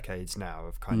for decades now,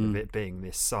 of kind of it being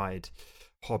this side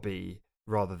hobby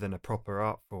rather than a proper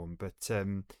art form.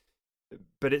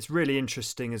 But it's really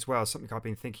interesting as well. Something I've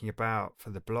been thinking about for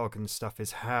the blog and stuff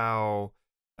is how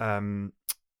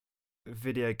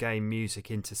video game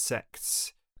music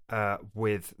intersects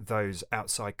with those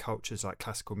outside cultures like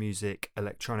classical music,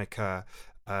 electronica,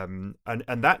 and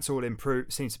that's all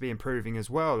seems to be improving as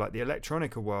well. Like the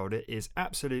electronica world, it is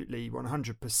absolutely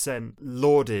 100%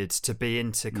 lauded to be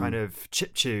into kind of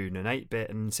chiptune and 8-bit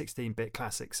and 16-bit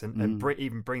classics, and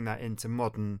even bring that into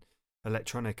modern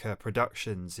electronica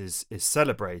productions is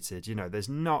celebrated. You know, there's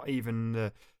not even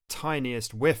the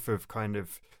tiniest whiff of kind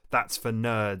of that's for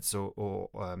nerds or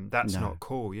that's not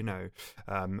cool, you know.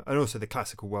 And also the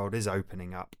classical world is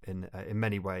opening up in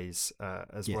many ways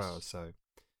as well. So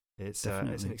it's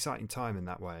an exciting time in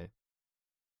that way.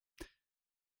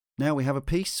 Now we have a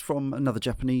piece from another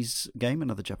Japanese game,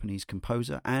 another Japanese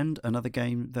composer, and another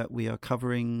game that we are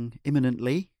covering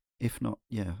imminently. If not,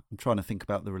 I'm trying to think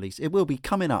about the release. It will be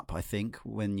coming up, I think,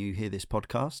 when you hear this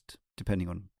podcast, depending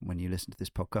on when you listen to this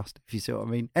podcast, if you see what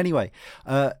I mean. Anyway,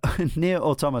 Nier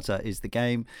Automata is the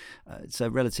game. It's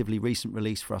a relatively recent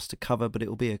release for us to cover, but it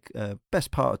will be a best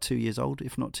part of 2 years old,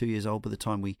 if not 2 years old, by the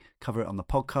time we cover it on the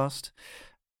podcast.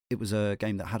 It was a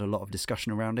game that had a lot of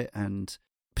discussion around it, and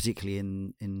particularly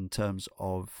in terms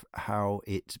of how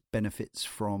it benefits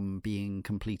from being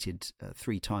completed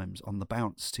 3 times on the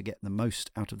bounce to get the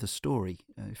most out of the story.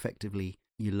 Effectively,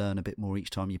 you learn a bit more each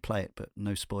time you play it, but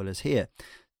no spoilers here.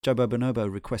 Jobo Bonobo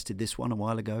requested this one a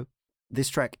while ago. This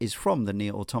track is from the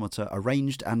Nier Automata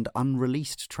Arranged and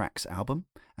Unreleased Tracks album,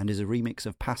 and is a remix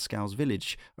of Pascal's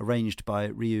Village, arranged by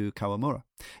Ryu Kawamura.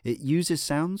 It uses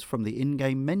sounds from the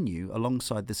in-game menu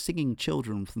alongside the singing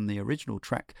children from the original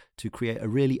track to create a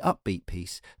really upbeat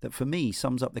piece that for me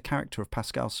sums up the character of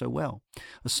Pascal so well.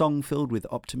 A song filled with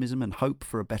optimism and hope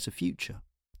for a better future.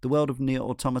 The world of Nier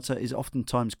Automata is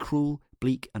oftentimes cruel,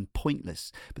 bleak and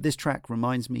pointless, but this track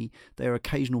reminds me there are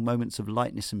occasional moments of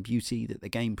lightness and beauty that the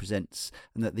game presents,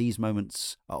 and that these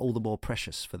moments are all the more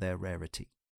precious for their rarity.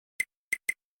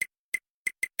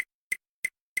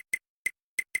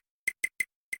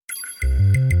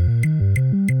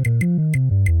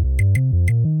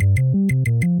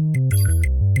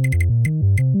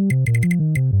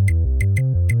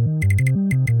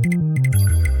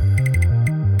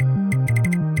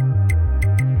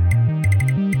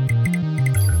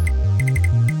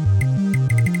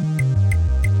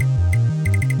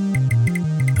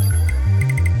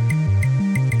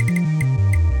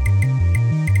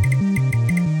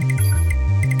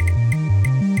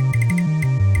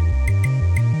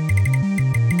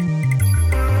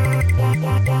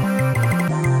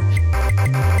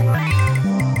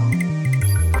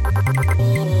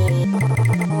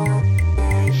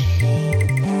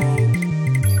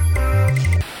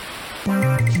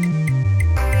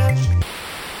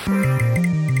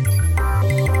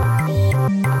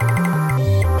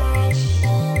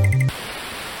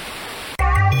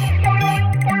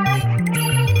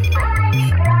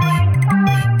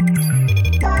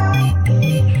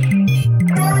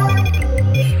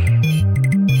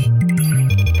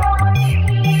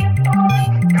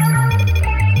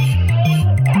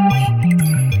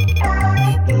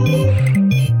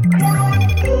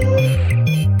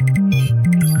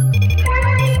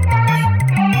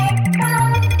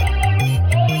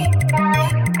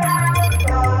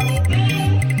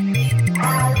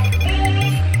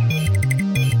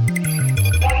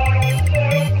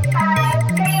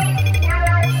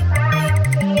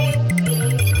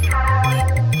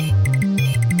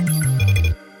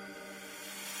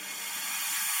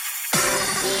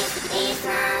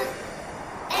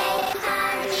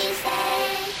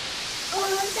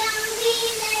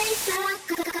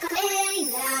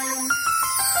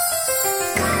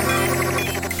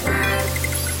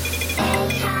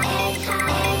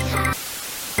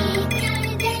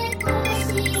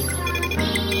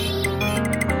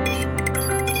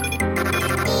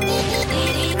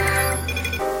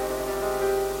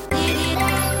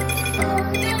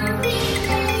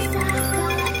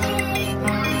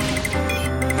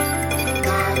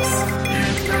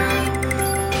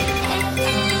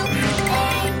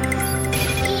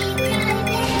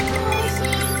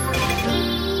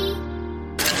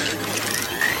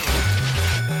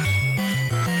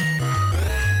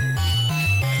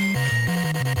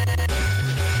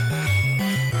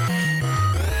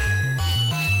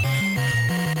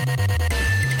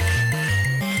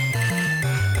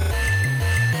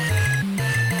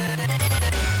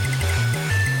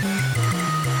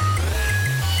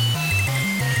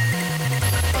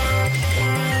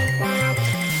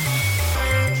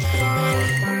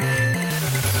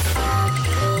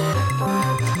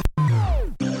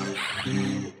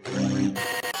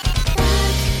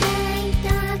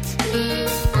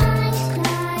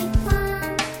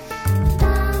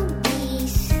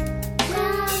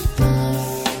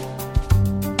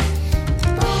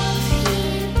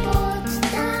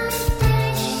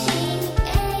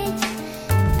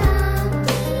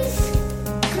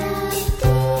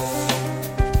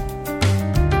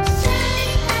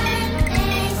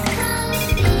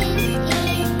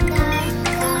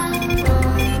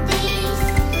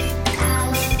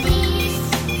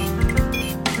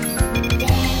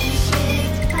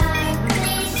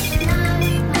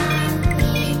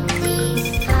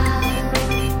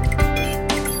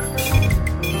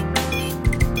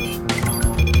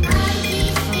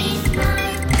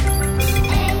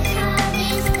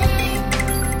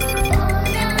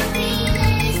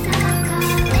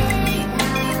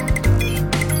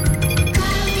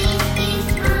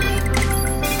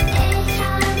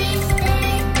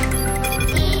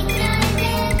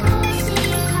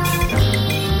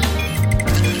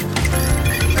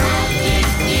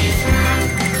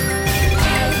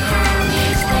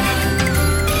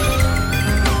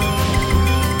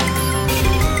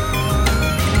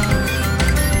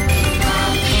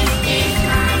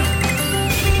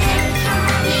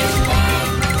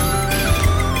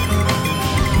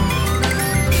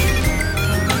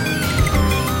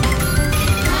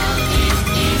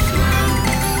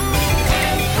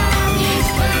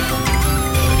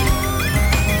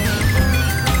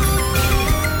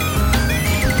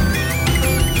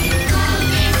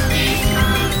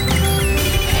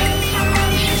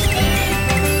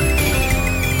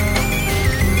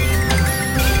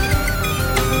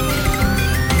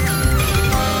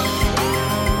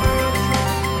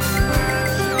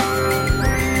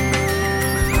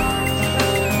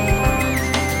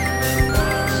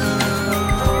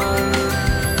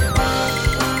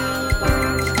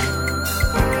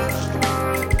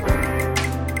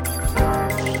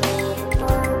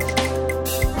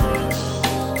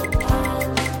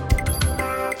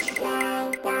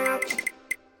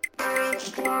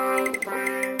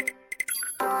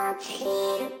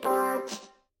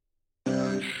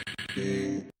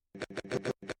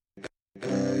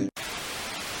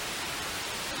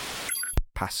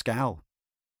 Pascal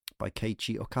by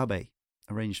Keiichi Okabe,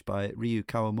 arranged by Ryu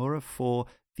Kawamura for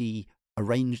the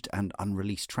Arranged and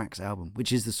Unreleased Tracks album,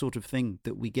 which is the sort of thing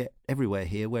that we get everywhere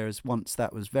here, whereas once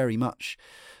that was very much,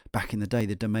 back in the day,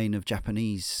 the domain of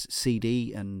Japanese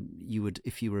CD, and you would,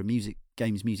 if you were a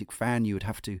games music fan, you would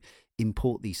have to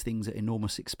import these things at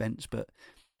enormous expense. But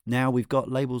now we've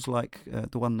got labels like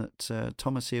the one that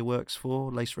Thomas here works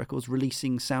for, Lace Records,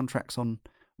 releasing soundtracks on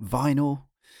vinyl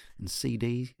and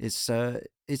CD. It's kind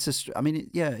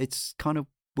of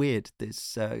weird.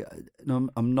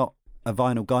 I'm not a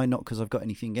vinyl guy, not because I've got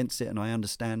anything against it, and I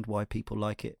understand why people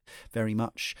like it very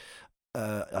much.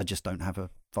 I just don't have a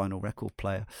vinyl record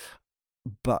player.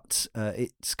 But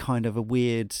it's kind of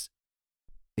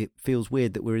it feels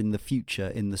weird that we're in the future,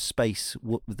 in the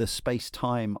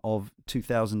space-time of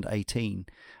 2018,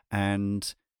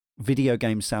 and video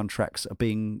game soundtracks are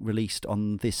being released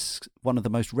on this, one of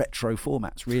the most retro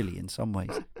formats, really, in some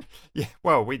ways. Yeah,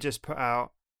 well, we just put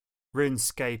out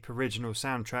RuneScape Original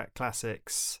Soundtrack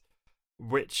Classics,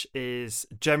 which is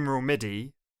general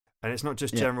MIDI, and it's not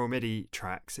just general MIDI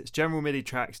tracks. It's general MIDI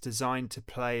tracks designed to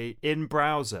play in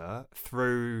browser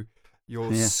through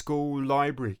your school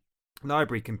library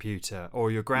computer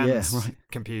or your grand's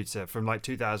computer from like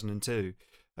 2002.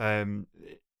 I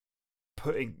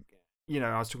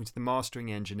was talking to the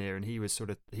mastering engineer, and he's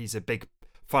a big,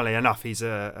 funnily enough, he's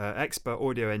a expert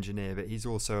audio engineer, but he's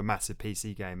also a massive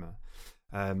PC gamer.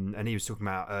 And he was talking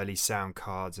about early sound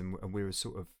cards, and we were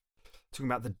sort of talking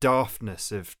about the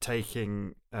daftness of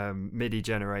taking MIDI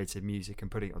generated music and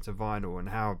putting it onto vinyl, and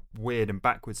how weird and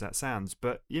backwards that sounds.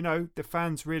 But the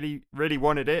fans really, really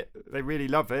wanted it. They really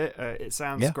love it. It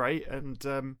sounds great,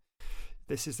 and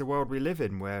this is the world we live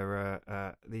in,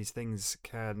 where these things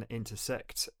can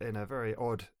intersect in a very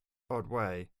odd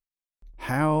way.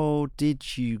 How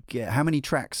many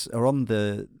tracks are on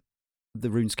the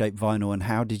RuneScape vinyl, and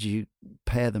how did you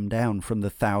pare them down from the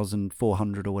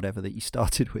 1,400 or whatever that you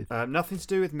started with? Nothing to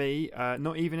do with me,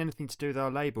 not even anything to do with our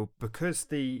label, because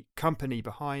the company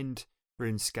behind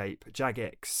RuneScape,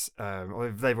 Jagex,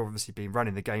 they've obviously been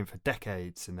running the game for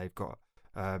decades, and they've got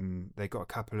a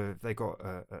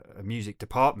music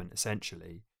department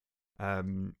essentially,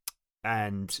 and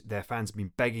their fans have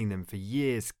been begging them for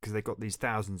years, because they've got these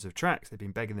thousands of tracks. They've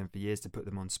been begging them for years to put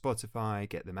them on Spotify,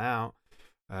 get them out.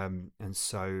 And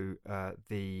so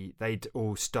they'd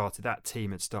all started, that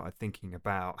team had started thinking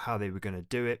about how they were going to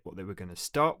do it, what they were going to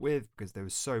start with, because there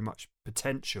was so much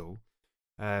potential.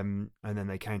 And then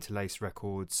they came to Lace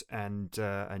Records, and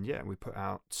we put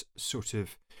out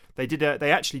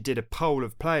they actually did a poll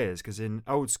of players, because in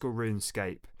old school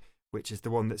RuneScape, which is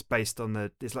the one that's based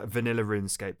on it's like vanilla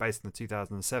RuneScape based on the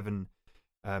 2007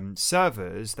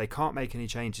 servers, they can't make any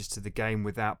changes to the game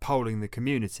without polling the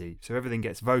community, so everything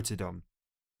gets voted on.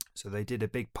 So they did a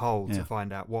big poll to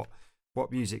find out what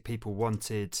music people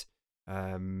wanted,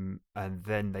 and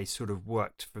then they sort of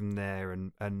worked from there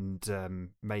and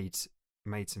made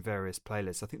some various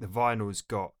playlists. I think the vinyl's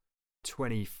got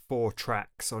 24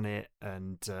 tracks on it,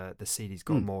 and the CD's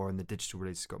got more, and the digital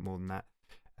release has got more than that.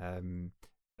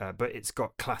 But it's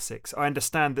got classics. I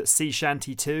understand that Sea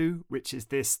Shanty 2, which is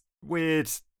this weird,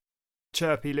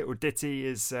 chirpy little ditty,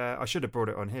 is I should have brought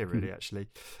it on here really, actually.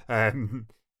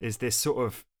 Is this sort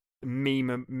of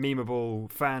memeable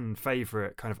fan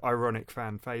favorite, kind of ironic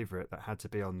fan favorite that had to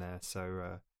be on there.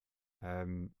 So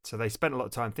they spent a lot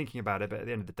of time thinking about it, but at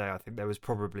the end of the day, I think there was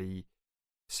probably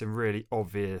some really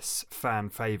obvious fan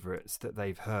favorites that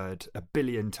they've heard a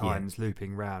billion times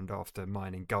looping round after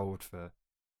mining gold for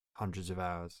hundreds of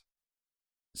hours.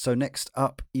 So next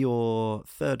up, your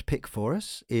third pick for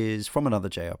us is from another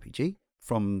JRPG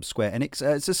from Square Enix.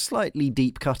 It's a slightly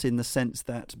deep cut in the sense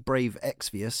that Brave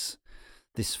Exvius,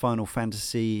 this Final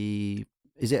Fantasy,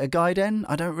 is it a Gaiden?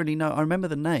 I don't really know. I remember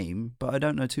the name, but I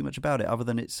don't know too much about it, other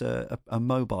than it's a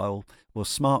mobile or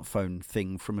smartphone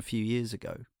thing from a few years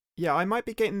ago. Yeah, I might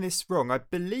be getting this wrong. I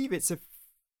believe it's a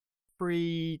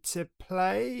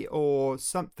free-to-play or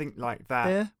something like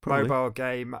that mobile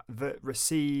game that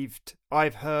received,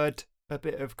 I've heard a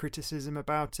bit of criticism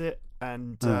about it,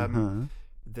 and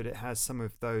that it has some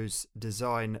of those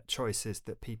design choices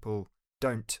that people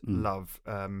don't love,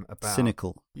 about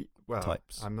cynical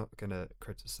types. I'm not going to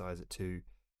criticize it too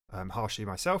harshly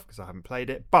myself, because I haven't played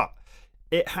it, but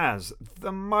it has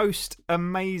the most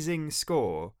amazing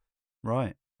score,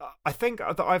 right? I think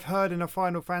that I've heard in a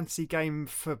Final Fantasy game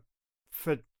for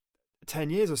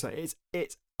 10 years or so.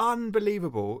 It's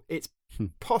unbelievable. It's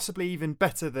possibly even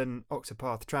better than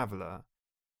Octopath Traveler.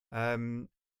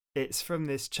 It's from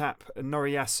this chap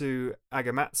Noriyasu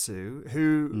Agamatsu,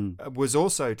 who was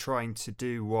also trying to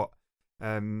do what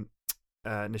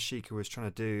Nishiki was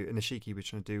trying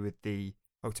to do with the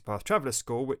Octopath Traveler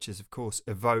score, which is of course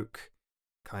evoke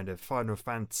kind of Final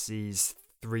Fantasies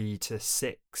 3 to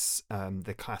 6,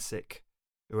 the classic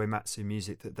Uematsu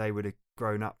music that they would have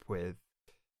grown up with.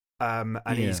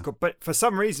 He's got, but for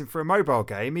some reason, for a mobile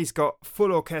game, he's got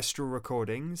full orchestral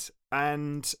recordings,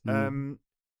 and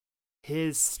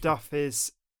his stuff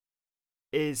is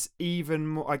even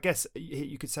more. I guess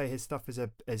you could say his stuff is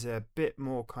a bit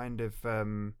more kind of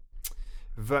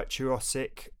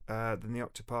virtuosic than the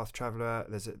Octopath Traveler.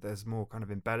 There's more kind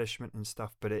of embellishment and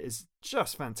stuff, but it is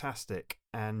just fantastic,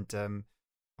 and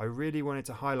I really wanted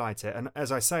to highlight it. And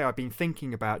as I say, I've been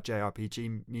thinking about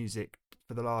JRPG music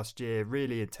for the last year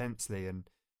really intensely,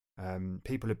 and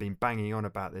people have been banging on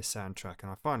about this soundtrack,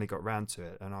 and I finally got round to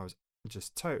it, and I was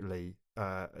just totally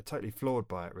floored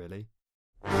by it, really.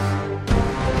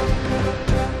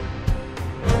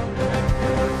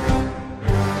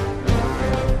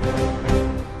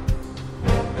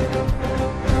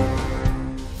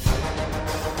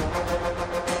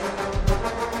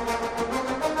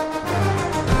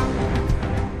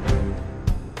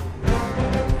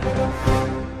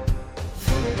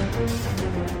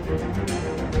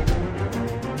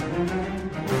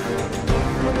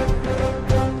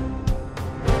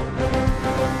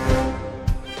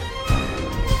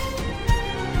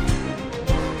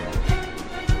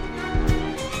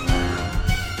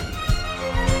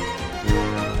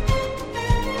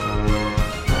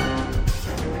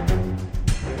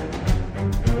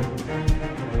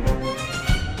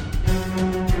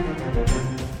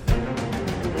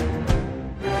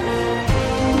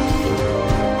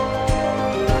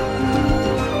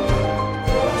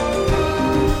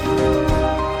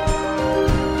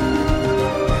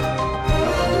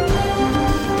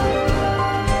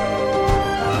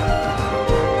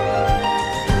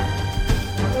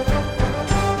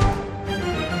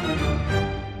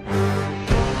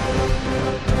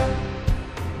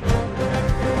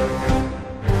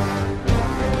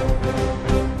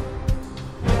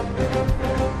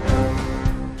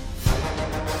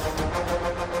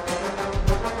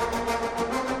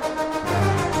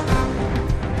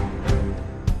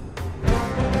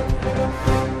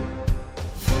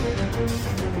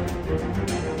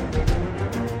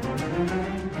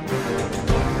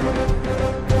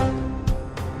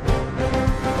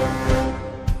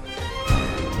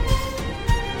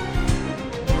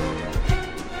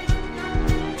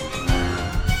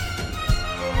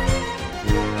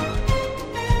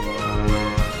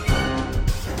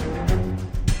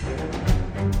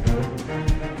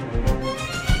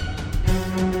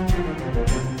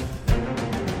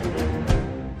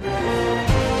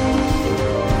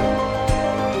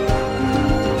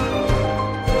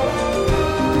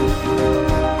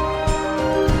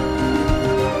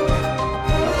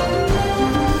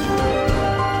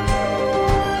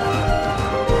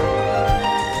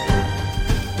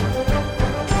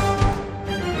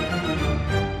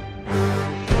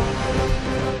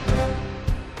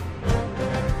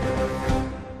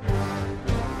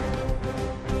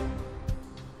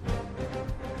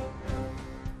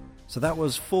 So that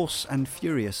was Force and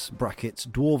Furious brackets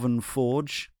Dwarven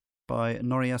Forge by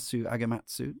Noriyasu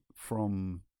Agematsu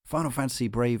from Final Fantasy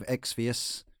Brave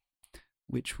Exvius,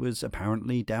 which was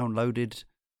apparently downloaded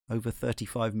over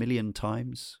 35 million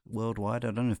times worldwide.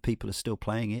 I don't know if people are still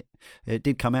playing it. It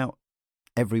did come out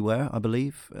everywhere, I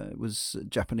believe. It was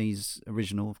Japanese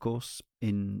original, of course,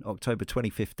 in October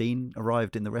 2015,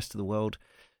 arrived in the rest of the world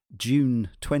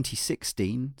June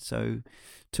 2016, so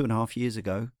 2.5 years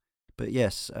ago. But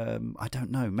yes, I don't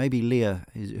know. Maybe Leah,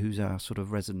 who's our sort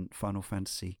of resident Final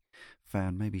Fantasy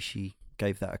fan, maybe she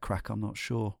gave that a crack. I'm not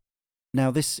sure.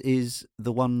 Now, this is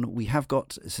the one we have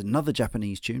got. It's another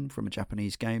Japanese tune from a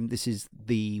Japanese game. This is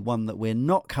the one that we're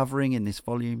not covering in this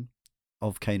volume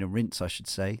of Cane and Rinse, I should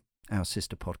say, our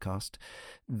sister podcast.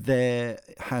 There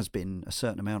has been a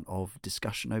certain amount of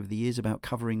discussion over the years about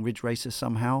covering Ridge Racer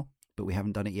somehow, but we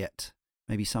haven't done it yet.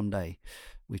 Maybe someday.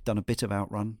 We've done a bit of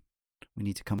Outrun. We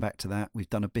need to come back to that. We've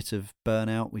done a bit of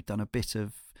Burnout. We've done a bit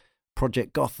of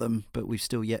Project Gotham, but we've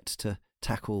still yet to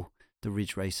tackle the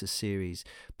Ridge Racer series.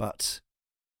 But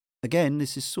again,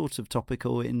 this is sort of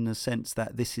topical in the sense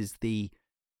that this is the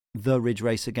Ridge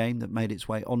Racer game that made its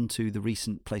way onto the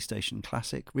recent PlayStation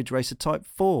Classic, Ridge Racer Type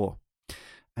 4.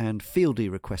 And Fieldy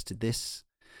requested this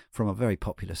from a very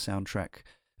popular soundtrack.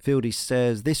 Fieldy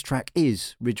says, "This track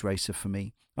is Ridge Racer for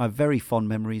me. I have very fond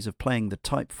memories of playing the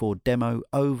Type 4 demo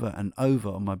over and over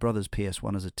on my brother's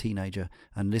PS1 as a teenager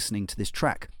and listening to this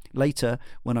track. Later,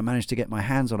 when I managed to get my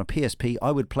hands on a PSP,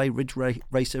 I would play Ridge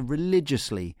Racer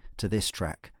religiously to this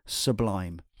track,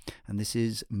 Sublime. And this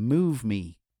is Move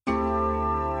Me."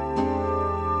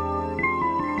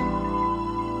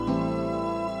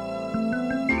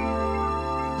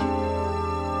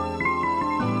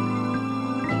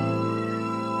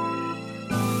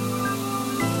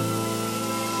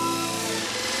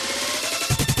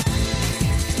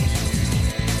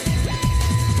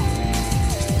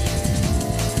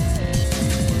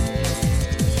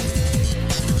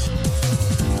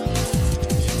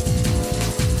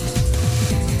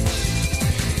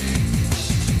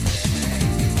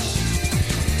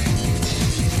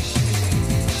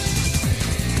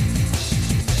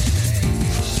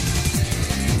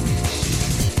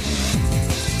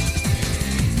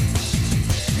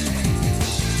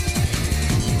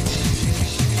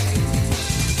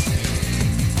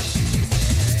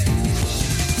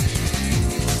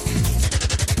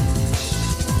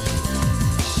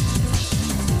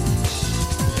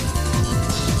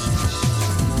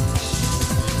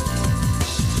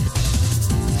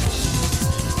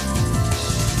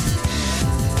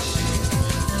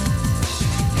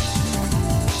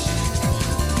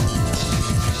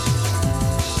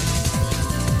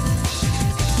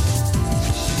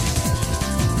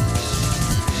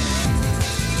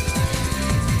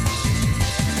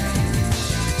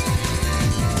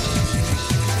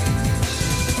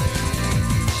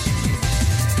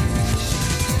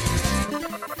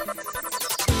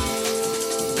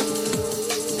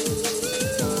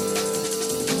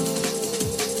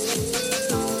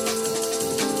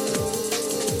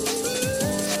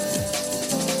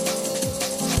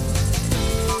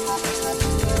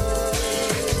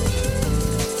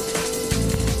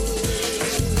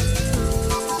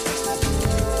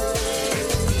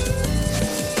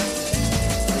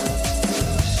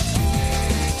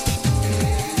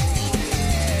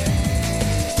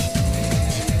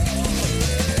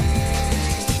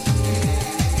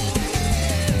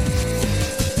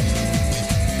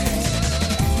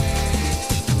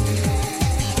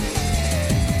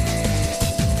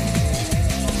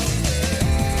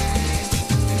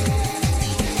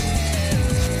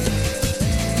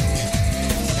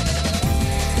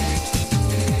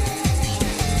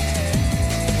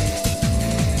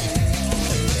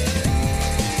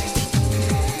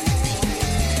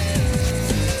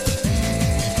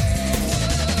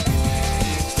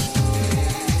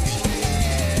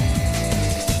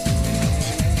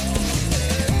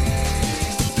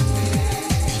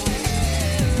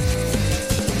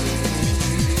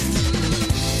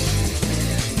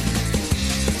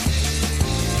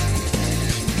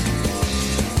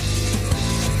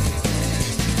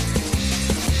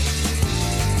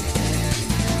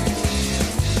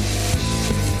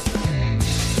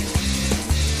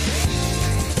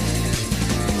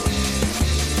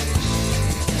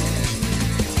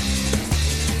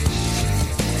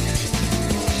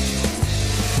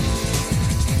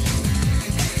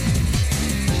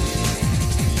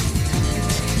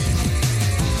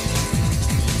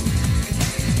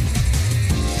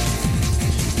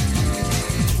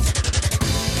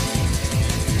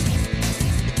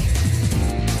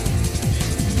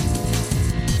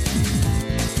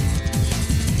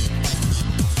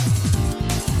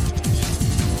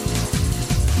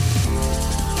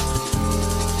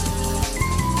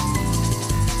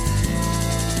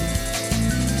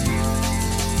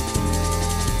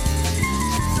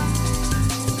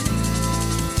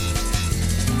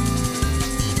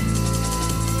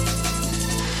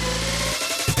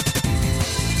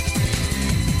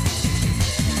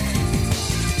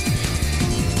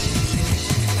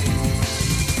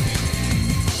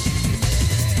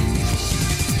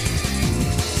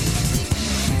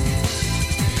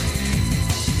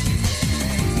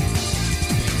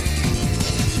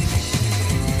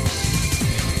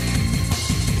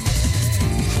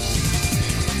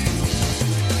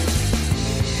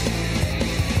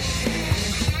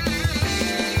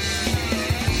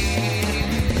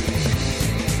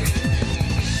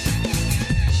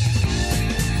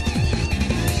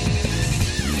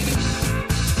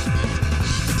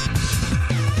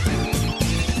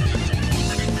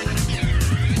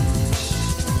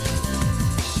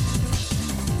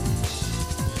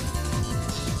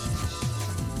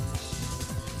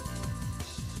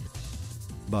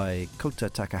 by Kota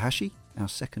Takahashi, our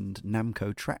second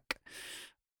Namco track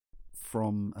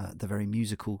from the very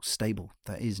musical stable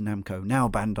that is Namco, now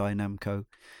Bandai Namco.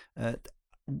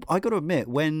 I got to admit,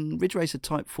 when Ridge Racer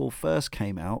Type 4 first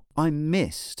came out, I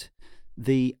missed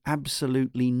the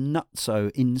absolutely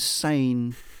nutso,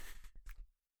 insane,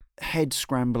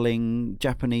 head-scrambling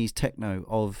Japanese techno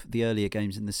of the earlier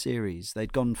games in the series.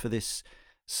 They'd gone for this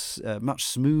much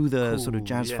smoother, sort of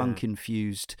jazz funk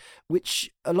infused, which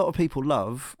a lot of people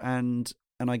love, and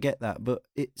I get that, but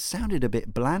it sounded a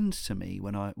bit bland to me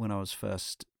when I was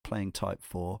first playing Type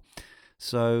 4.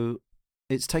 So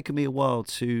it's taken me a while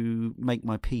to make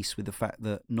my peace with the fact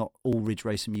that not all Ridge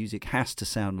Racer music has to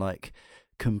sound like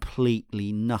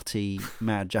completely nutty,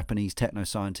 mad Japanese techno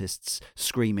scientists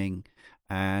screaming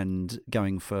and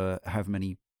going for however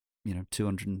many,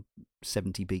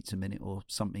 270 beats a minute or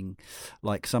something,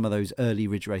 like some of those early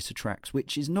Ridge Racer tracks,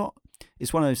 which is not,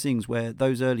 it's one of those things where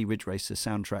those early Ridge Racer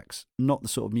soundtracks, not the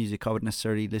sort of music I would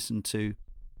necessarily listen to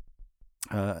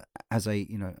as a,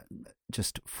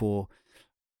 just for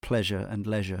pleasure and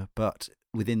leisure, but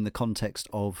within the context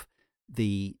of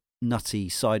the nutty,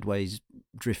 sideways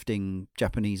drifting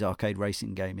Japanese arcade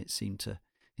racing game, it seemed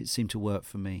to work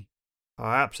for me.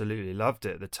 I absolutely loved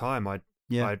it at the time. I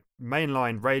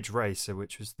mainlined Rage Racer,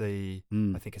 which was I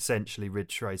think essentially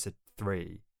Ridge Racer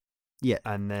 3. Yeah,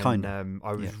 and then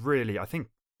I was really, I think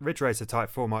Ridge Racer Type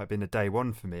 4 might have been a day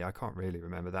one for me. I can't really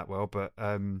remember that well, but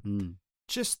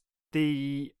just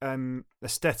the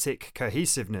aesthetic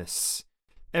cohesiveness,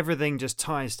 everything just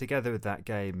ties together with that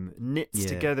game, knits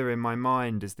together in my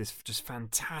mind as this just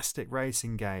fantastic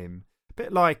racing game. A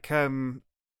bit like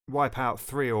Wipeout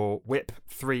 3 or Whip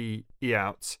 3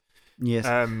 E-Out. Yes.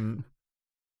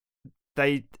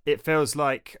 It feels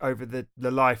like over the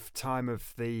lifetime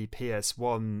of the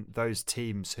PS1, those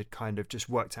teams had kind of just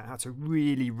worked out how to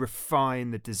really refine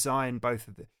the design, both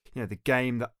of the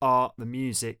game, the art, the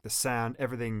music, the sound,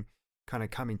 everything kind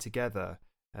of coming together.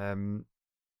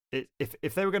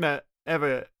 If they were going to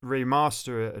ever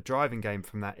remaster a driving game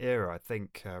from that era, I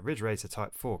think Ridge Racer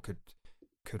Type 4 could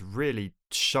really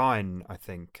shine. I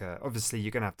think obviously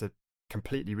you're going to have to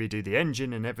completely redo the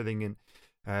engine and everything, and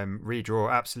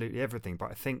redraw absolutely everything,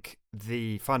 but I think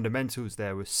the fundamentals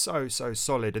there were so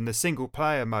solid, and the single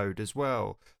player mode as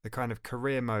well, the kind of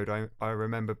career mode, I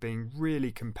remember being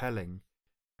really compelling,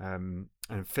 and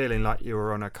feeling like you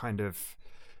were on a kind of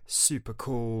super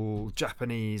cool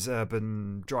Japanese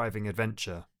urban driving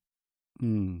adventure.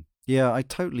 Yeah, I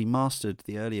totally mastered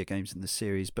the earlier games in the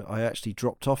series, but I actually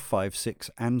dropped off 5, 6,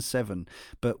 and 7.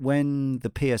 But when the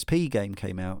PSP game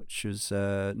came out, which was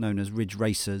known as Ridge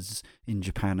Racers in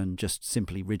Japan and just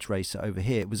simply Ridge Racer over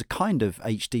here, it was a kind of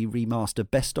HD remaster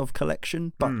best of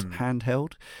collection, but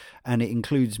handheld, and it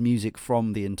includes music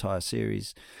from the entire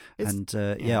series.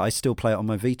 I still play it on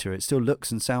my Vita. It still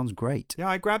looks and sounds great. Yeah,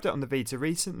 I grabbed it on the Vita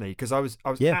recently because I was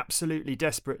absolutely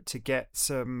desperate to get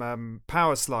some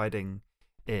power sliding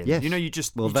in. Yes.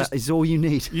 That is all you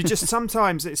need. You just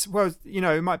sometimes it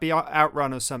might be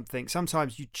Outrun or something.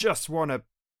 Sometimes you just want to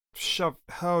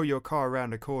hurl your car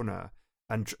around a corner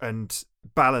and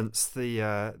balance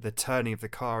the turning of the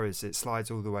car as it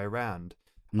slides all the way around.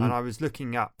 And I was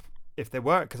looking up if there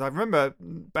were, because I remember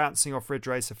bouncing off Ridge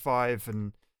Racer 5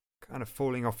 and kind of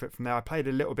falling off it from there. I played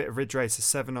a little bit of Ridge Racer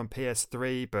 7 on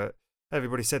PS3, but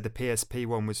everybody said the PSP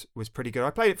one was pretty good. I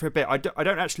played it for a bit. I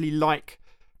don't actually like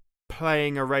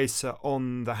playing a racer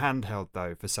on the handheld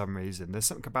though, for some reason. There's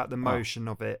something about the motion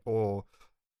of it, or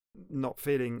not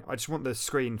feeling. I just want the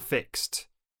screen fixed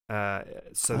so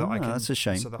that I can. That's a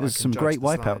shame. There's some great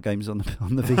Wipeout games on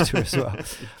the Vita as well,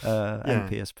 and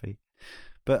PSP.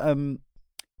 But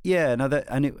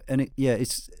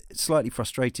it's slightly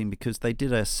frustrating because they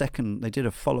did a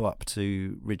follow up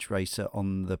to Ridge Racer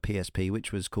on the PSP,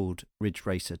 which was called Ridge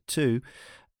Racer 2.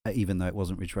 Even though it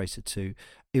wasn't Ridge Racer 2,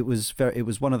 it was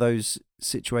one of those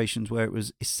situations where it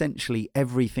was essentially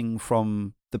everything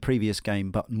from the previous game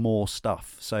but more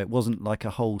stuff. So it wasn't like a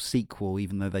whole sequel,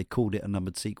 even though they called it a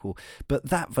numbered sequel. But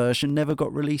that version never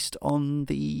got released on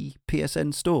the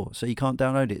PSN store, so you can't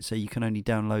download it. So you can only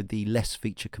download the less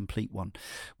feature complete one,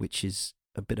 which is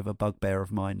a bit of a bugbear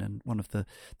of mine and one of the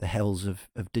hells of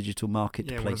digital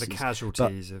marketplaces. Yeah, one of the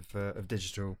casualties of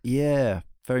digital. Yeah,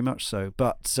 very much so.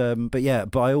 But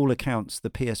by all accounts, the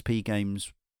PSP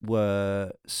games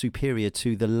were superior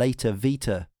to the later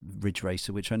Vita Ridge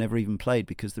Racer, which I never even played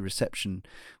because the reception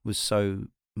was so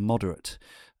moderate.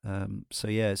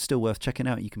 It's still worth checking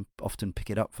out. You can often pick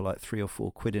it up for like £3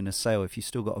 or £4 in a sale. If you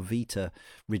still got a Vita,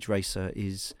 Ridge Racer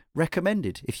is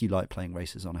recommended if you like playing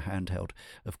racers on a handheld,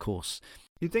 of course.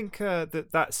 You think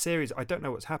that series, I don't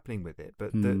know what's happening with it,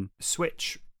 but the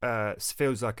Switch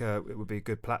feels like it would be a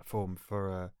good platform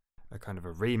for a kind of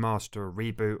a remaster, a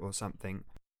reboot, or something.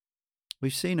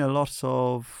 We've seen a lot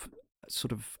of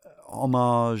sort of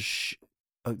homage,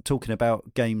 talking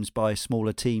about games by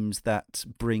smaller teams that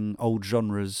bring old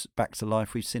genres back to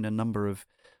life. We've seen a number of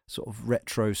sort of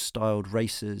retro-styled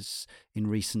races in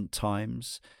recent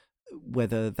times,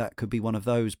 whether that could be one of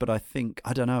those. But I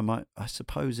don't know, I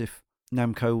suppose if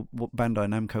Bandai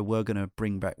Namco were going to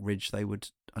bring back Ridge, I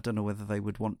don't know whether they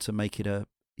would want to make it a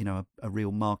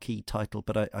real marquee title,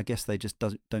 but I guess they just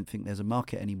don't think there's a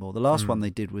market anymore. The last one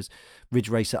they did was Ridge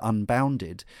Racer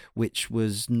Unbounded, which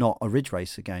was not a Ridge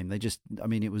Racer game.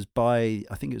 It was by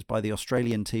the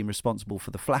Australian team responsible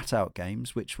for the Flat Out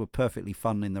games, which were perfectly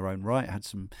fun in their own right. It had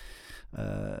some,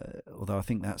 although I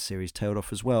think that series tailed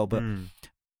off as well, but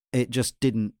it just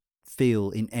didn't feel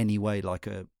in any way like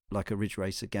a Ridge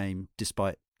Racer game,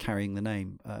 despite carrying the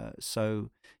name.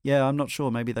 I'm not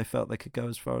sure. Maybe they felt they could go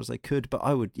as far as they could, but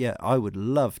I would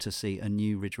love to see a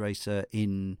new Ridge Racer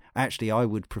I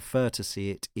would prefer to see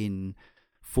it in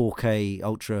 4K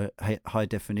ultra high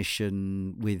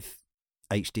definition with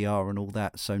HDR and all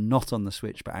that. So not on the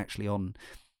Switch, but actually on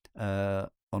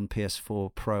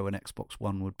PS4 Pro and Xbox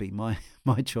One would be my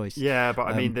choice. Yeah, but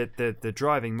I mean, the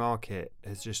driving market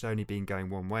has just only been going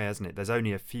one way, hasn't it? There's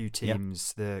only a few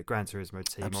teams, the Gran Turismo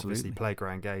team, obviously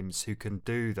Playground Games, who can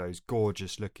do those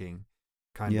gorgeous looking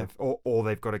kind of, or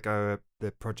they've got to go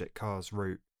the Project Cars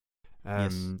route,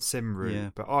 sim route. Yeah.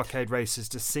 But arcade races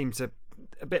just seem to,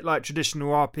 a bit like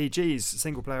traditional RPGs,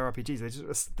 single player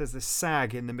RPGs, there's this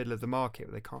sag in the middle of the market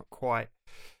where they can't quite.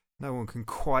 No one can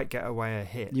quite get away a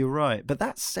hit. You're right. But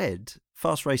that said,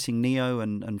 Fast Racing Neo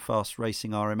and Fast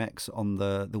Racing RMX on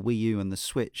the Wii U and the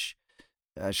Switch,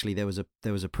 actually there was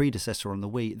a predecessor on the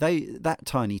Wii. That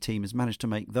tiny team has managed to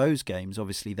make those games.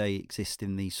 Obviously they exist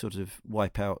in the sort of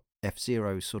Wipeout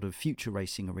F-Zero sort of future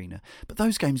racing arena. But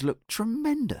those games look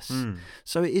tremendous.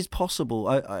 So it is possible.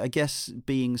 I guess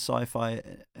being sci-fi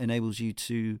enables you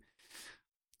to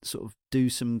sort of do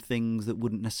some things that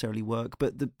wouldn't necessarily work.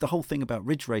 But the whole thing about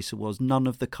Ridge Racer was none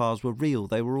of the cars were real.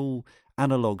 They were all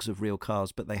analogues of real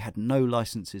cars, but they had no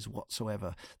licenses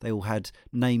whatsoever. They all had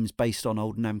names based on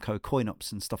old Namco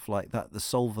coin-ops and stuff like that, the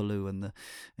Solvaloo and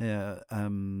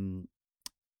the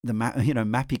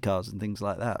Mappy cars and things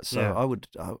like that. So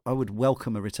I would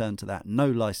welcome a return to that. No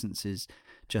licenses,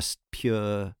 just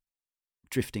pure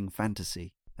drifting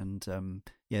fantasy, and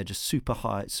just super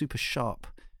high, super sharp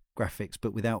graphics,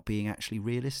 but without being actually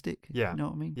realistic. Yeah, you know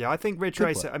what I mean? Yeah, I think Ridge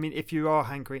Racer. I mean, if you are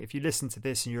hankering, if you listen to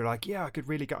this and you're like, I could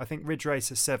really go. I think Ridge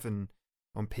Racer 7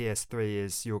 on PS3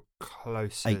 is your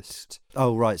closest. 8.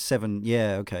 Oh right, 7.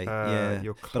 Yeah, okay, yeah.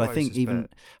 But I think even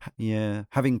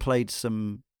having played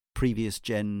some previous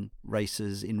gen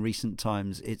racers in recent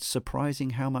times, it's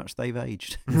surprising how much they've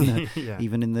aged.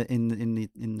 Even in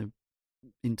the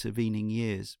intervening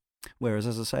years. Whereas,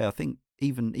 as I say, I think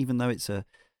even though it's a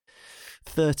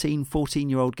 13,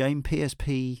 14-year-old game,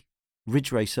 PSP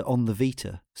Ridge Racer on the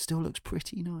Vita still looks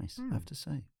pretty nice, I have to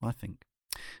say, I think.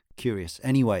 Curious.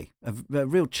 Anyway, a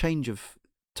real change of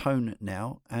tone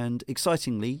now, and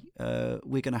excitingly,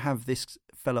 we're going to have this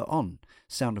fella on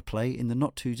Sound of Play in the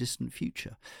not-too-distant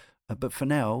future. But for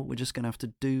now, we're just going to have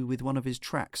to do with one of his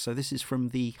tracks. So this is from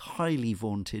the highly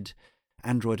vaunted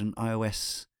Android and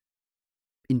iOS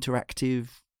interactive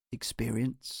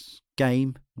experience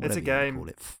game. It's a game. Call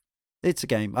it. It's a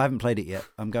game. I haven't played it yet.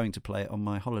 I'm going to play it on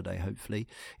my holiday, hopefully.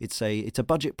 It's a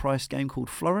budget-priced game called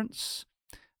Florence.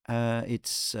 Tell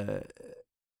us about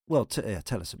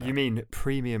it. You mean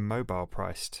premium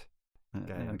mobile-priced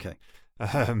game? Okay.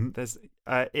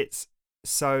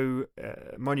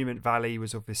 Monument Valley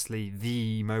was obviously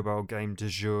the mobile game du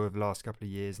jour of the last couple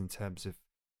of years in terms of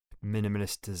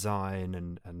minimalist design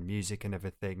and music and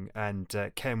everything. And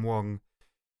Ken Wong,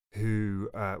 who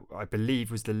I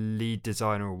believe was the lead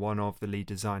designer or one of the lead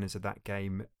designers of that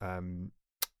game.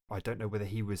 I don't know whether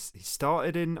he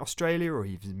started in Australia or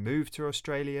he's moved to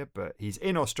Australia, but he's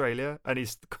in Australia and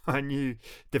he's got a new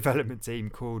development team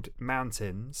called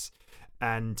Mountains,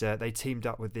 and they teamed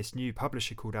up with this new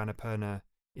publisher called Annapurna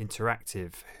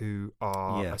Interactive, who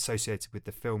are associated with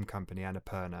the film company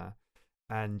Annapurna.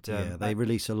 And they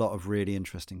release a lot of really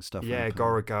interesting stuff. Yeah,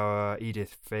 Gorogoa,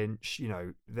 Edith Finch,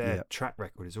 their track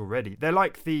record is already... They're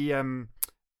like the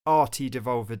arty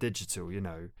Devolver Digital,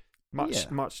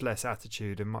 much less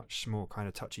attitude and much more kind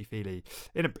of touchy-feely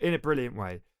in a brilliant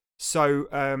way.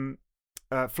 So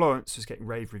Florence was getting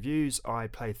rave reviews. I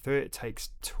played through it. It takes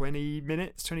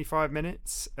 25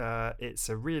 minutes.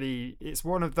 It's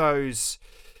one of those,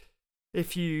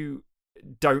 if you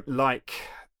don't like...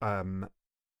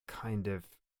 kind of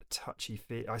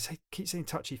touchy-feely. Keep saying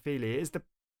touchy-feely. It is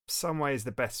some ways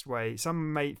the best way.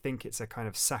 Some may think it's a kind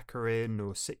of saccharine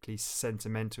or sickly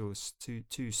sentimental,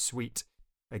 too sweet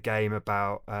a game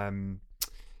about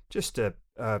just a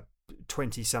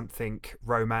 20-something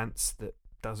romance that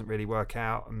doesn't really work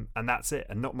out, and that's it,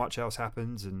 and not much else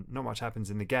happens, and not much happens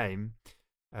in the game.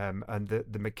 And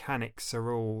the mechanics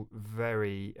are all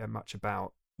very much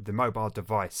about the mobile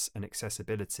device and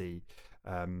accessibility.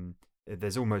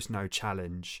 There's almost no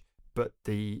challenge, but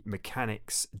the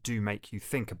mechanics do make you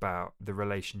think about the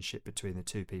relationship between the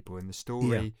two people in the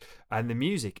story. And the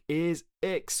music is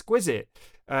exquisite.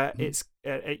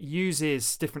 It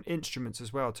uses different instruments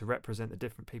as well to represent the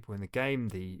different people in the game.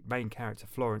 The main character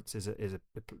Florence is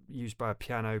used by a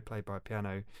piano, played by a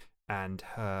piano, and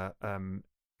her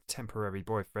temporary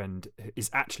boyfriend is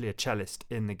actually a cellist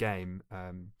in the game,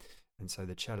 and so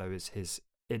the cello is his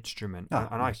instrument. And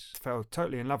nice. I fell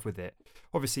totally in love with it.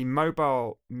 Obviously,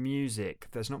 mobile music,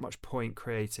 there's not much point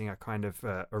creating a kind of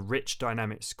a rich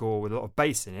dynamic score with a lot of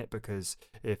bass in it, because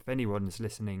if anyone's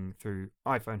listening through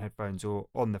iPhone headphones or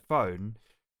on the phone,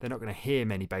 they're not going to hear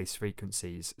many bass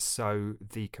frequencies. So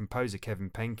the composer Kevin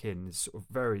Penkin is sort of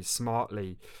very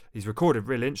smartly, he's recorded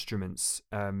real instruments,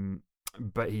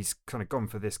 but he's kind of gone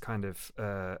for this kind of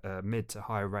mid to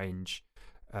high range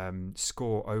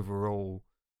score overall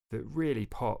that really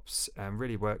pops and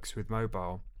really works with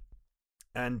mobile.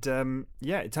 And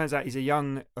it turns out he's a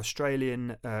young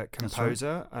Australian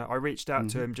composer. Right. I reached out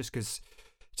to him just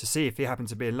to see if he happened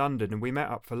to be in London, and we met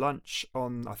up for lunch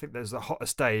on, I think there's the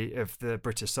hottest day of the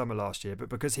British summer last year, but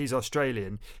because he's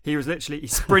Australian, he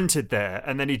sprinted there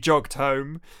and then he jogged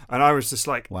home, and I was just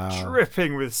like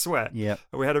dripping with sweat. Yeah,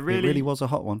 we had it really was a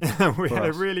hot one. We had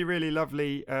a really, really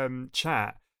lovely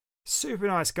chat. Super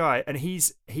nice guy, and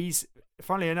he's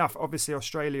funnily enough, obviously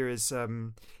Australia is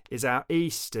out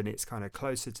east, and it's kind of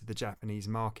closer to the Japanese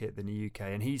market than the UK,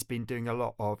 and he's been doing a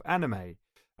lot of anime,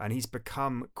 and he's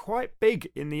become quite big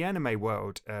in the anime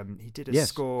world. He did a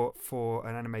score for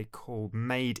an anime called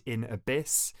Made in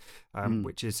Abyss,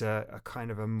 which is a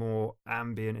kind of a more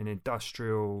ambient and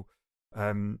industrial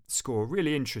score.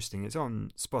 Really interesting. It's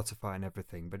on Spotify and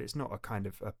everything, but it's not a kind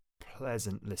of a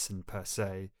pleasant listen per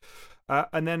se.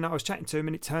 And then I was chatting to him,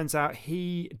 and it turns out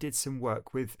he did some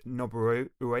work with Nobuo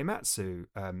Uematsu,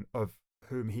 of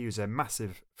whom he was a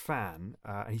massive fan,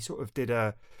 and he sort of did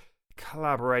a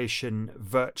collaboration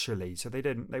virtually. So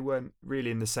they weren't really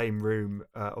in the same room,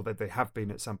 although they have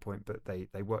been at some point, but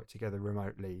they worked together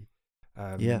remotely.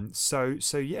 So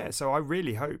I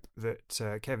really hope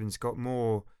that Kevin's got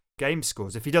more game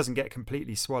scores. If he doesn't get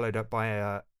completely swallowed up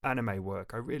by anime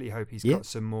work, I really hope he's got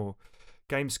some more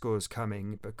game scores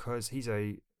coming, because he's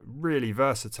a really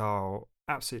versatile,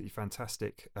 absolutely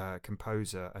fantastic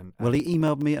composer. And well, he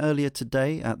emailed me earlier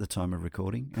today at the time of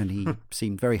recording, and he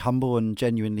seemed very humble and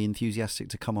genuinely enthusiastic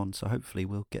to come on, so hopefully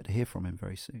we'll get to hear from him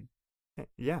very soon.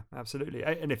 Yeah, absolutely.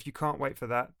 And if you can't wait for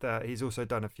that, he's also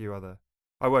done a few other,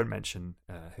 I won't mention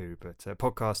who, but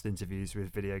podcast interviews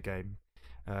with video game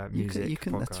music. You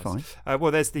can that's fine.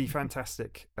 Well, there's the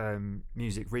fantastic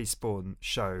Music Respawn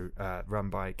show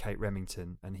run by Kate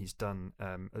Remington, and he's done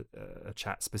a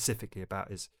chat specifically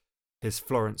about his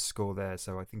Florence score there.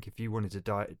 So I think if you wanted to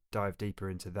dive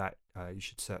deeper into that, you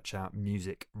should search out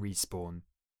Music Respawn.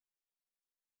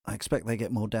 I expect they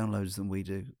get more downloads than we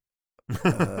do.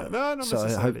 No, not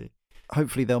necessarily.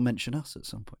 Hopefully they'll mention us at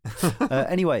some point.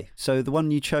 Anyway, so the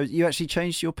one you chose, you actually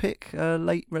changed your pick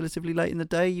relatively late in the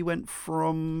day. You went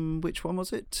from, which one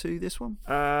was it, to this one?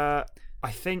 I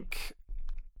think,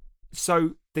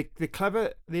 so the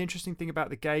interesting thing about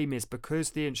the game is, because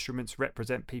the instruments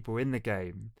represent people in the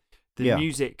game, the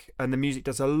music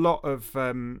does a lot of,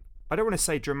 I don't want to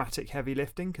say dramatic heavy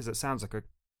lifting, because it sounds like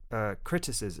a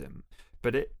criticism,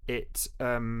 but it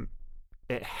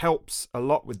helps a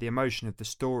lot with the emotion of the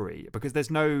story, because there's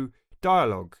no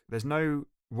dialogue, there's no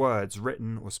words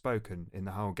written or spoken in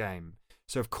the whole game.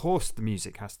 So of course the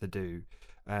music has to do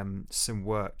some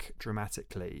work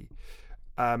dramatically,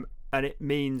 and it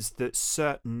means that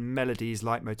certain melodies,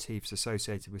 leitmotifs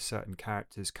associated with certain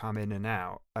characters come in and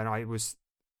out. And I was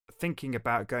thinking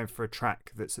about going for a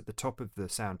track that's at the top of the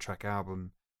soundtrack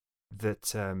album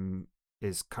that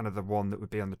is kind of the one that would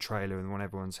be on the trailer and the one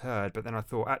everyone's heard, but then I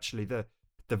thought actually the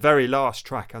very last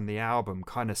track on the album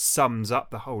kind of sums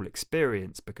up the whole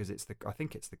experience, because I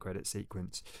think it's the credit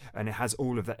sequence, and it has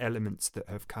all of the elements that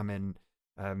have come in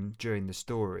during the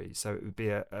story. So it would be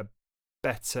a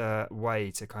better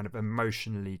way to kind of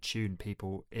emotionally tune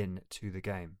people in to the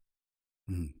game.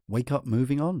 Wake Up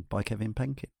Moving On by Kevin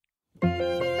Penkin.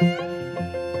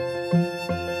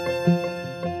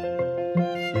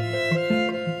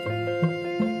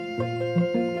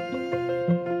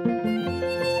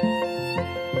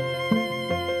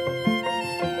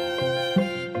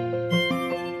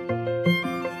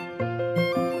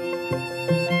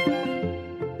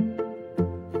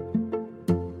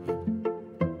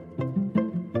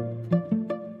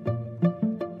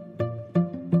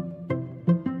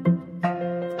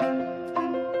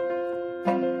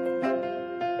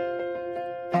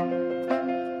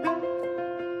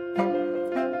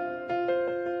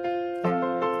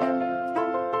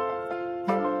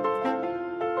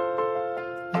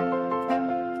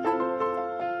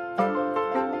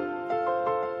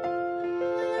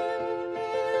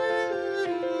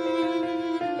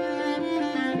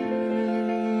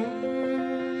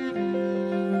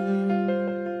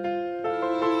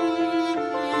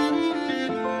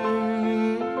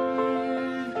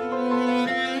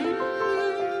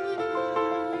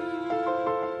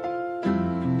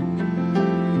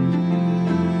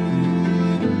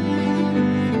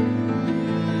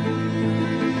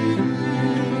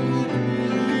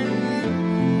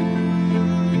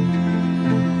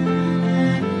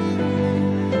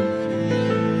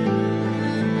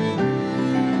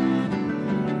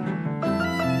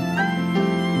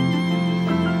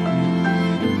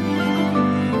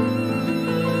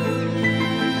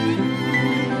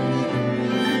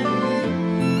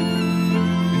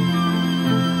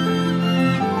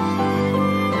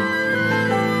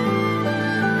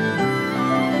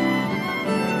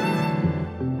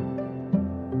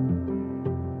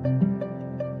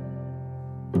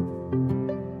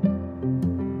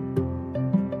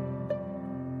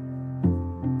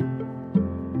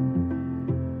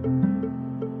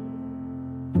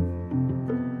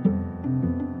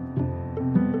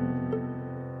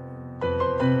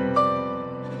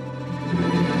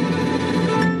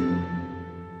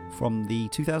 from the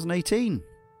 2018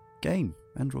 game,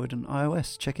 Android and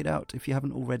iOS. Check it out if you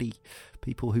haven't already.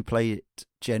 People who play it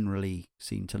generally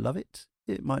seem to love it.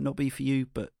 It might not be for you,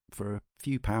 but for a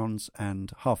few pounds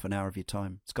and half an hour of your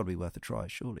time, it's got to be worth a try,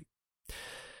 surely.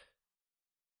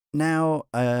 Now,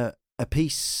 a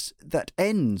piece that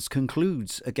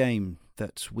concludes a game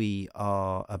that we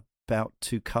are about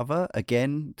to cover.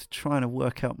 Again, trying to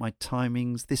work out my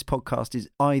timings. This podcast is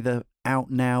either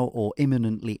out now or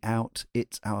imminently out.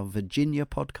 It's our Virginia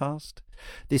podcast.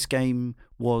 This game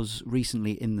was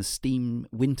recently in the Steam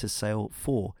winter sale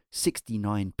for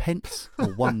 69 pence or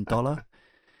 $1.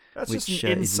 That's just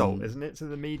an insult, isn't it, to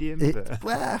the medium?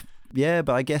 Yeah,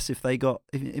 but I guess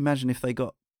imagine if they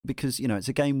got, because, you know, it's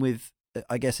a game with,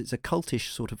 I guess it's a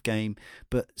cultish sort of game,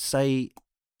 but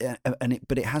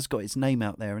but it has got its name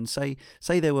out there, and say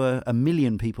there were 1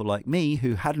 million people like me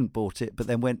who hadn't bought it, but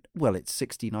then went, well, it's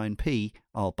 69p,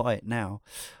 I'll buy it now.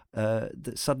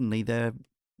 That suddenly they're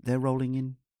rolling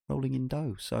in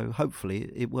dough. So hopefully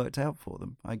it worked out for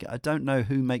them. I don't know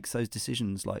who makes those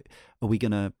decisions. Like, are we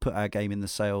going to put our game in the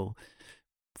sale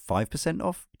 5%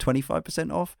 off,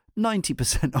 25% off,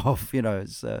 90% off? You know,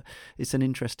 it's an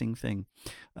interesting thing,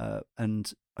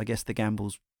 and I guess the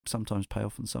gambles sometimes pay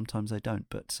off and sometimes they don't.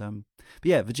 But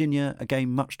yeah, Virginia, a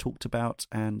game much talked about,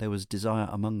 and there was desire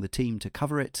among the team to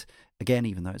cover it. Again,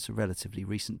 even though it's a relatively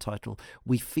recent title,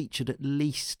 we featured at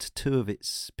least 2 of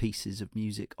its pieces of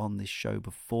music on this show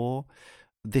before.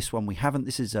 This one we haven't.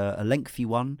 This is a lengthy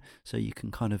one, so you can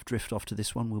kind of drift off to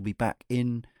this one. We'll be back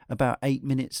in about 8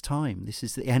 minutes' time. This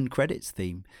is the end credits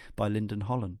theme by Lyndon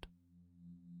Holland.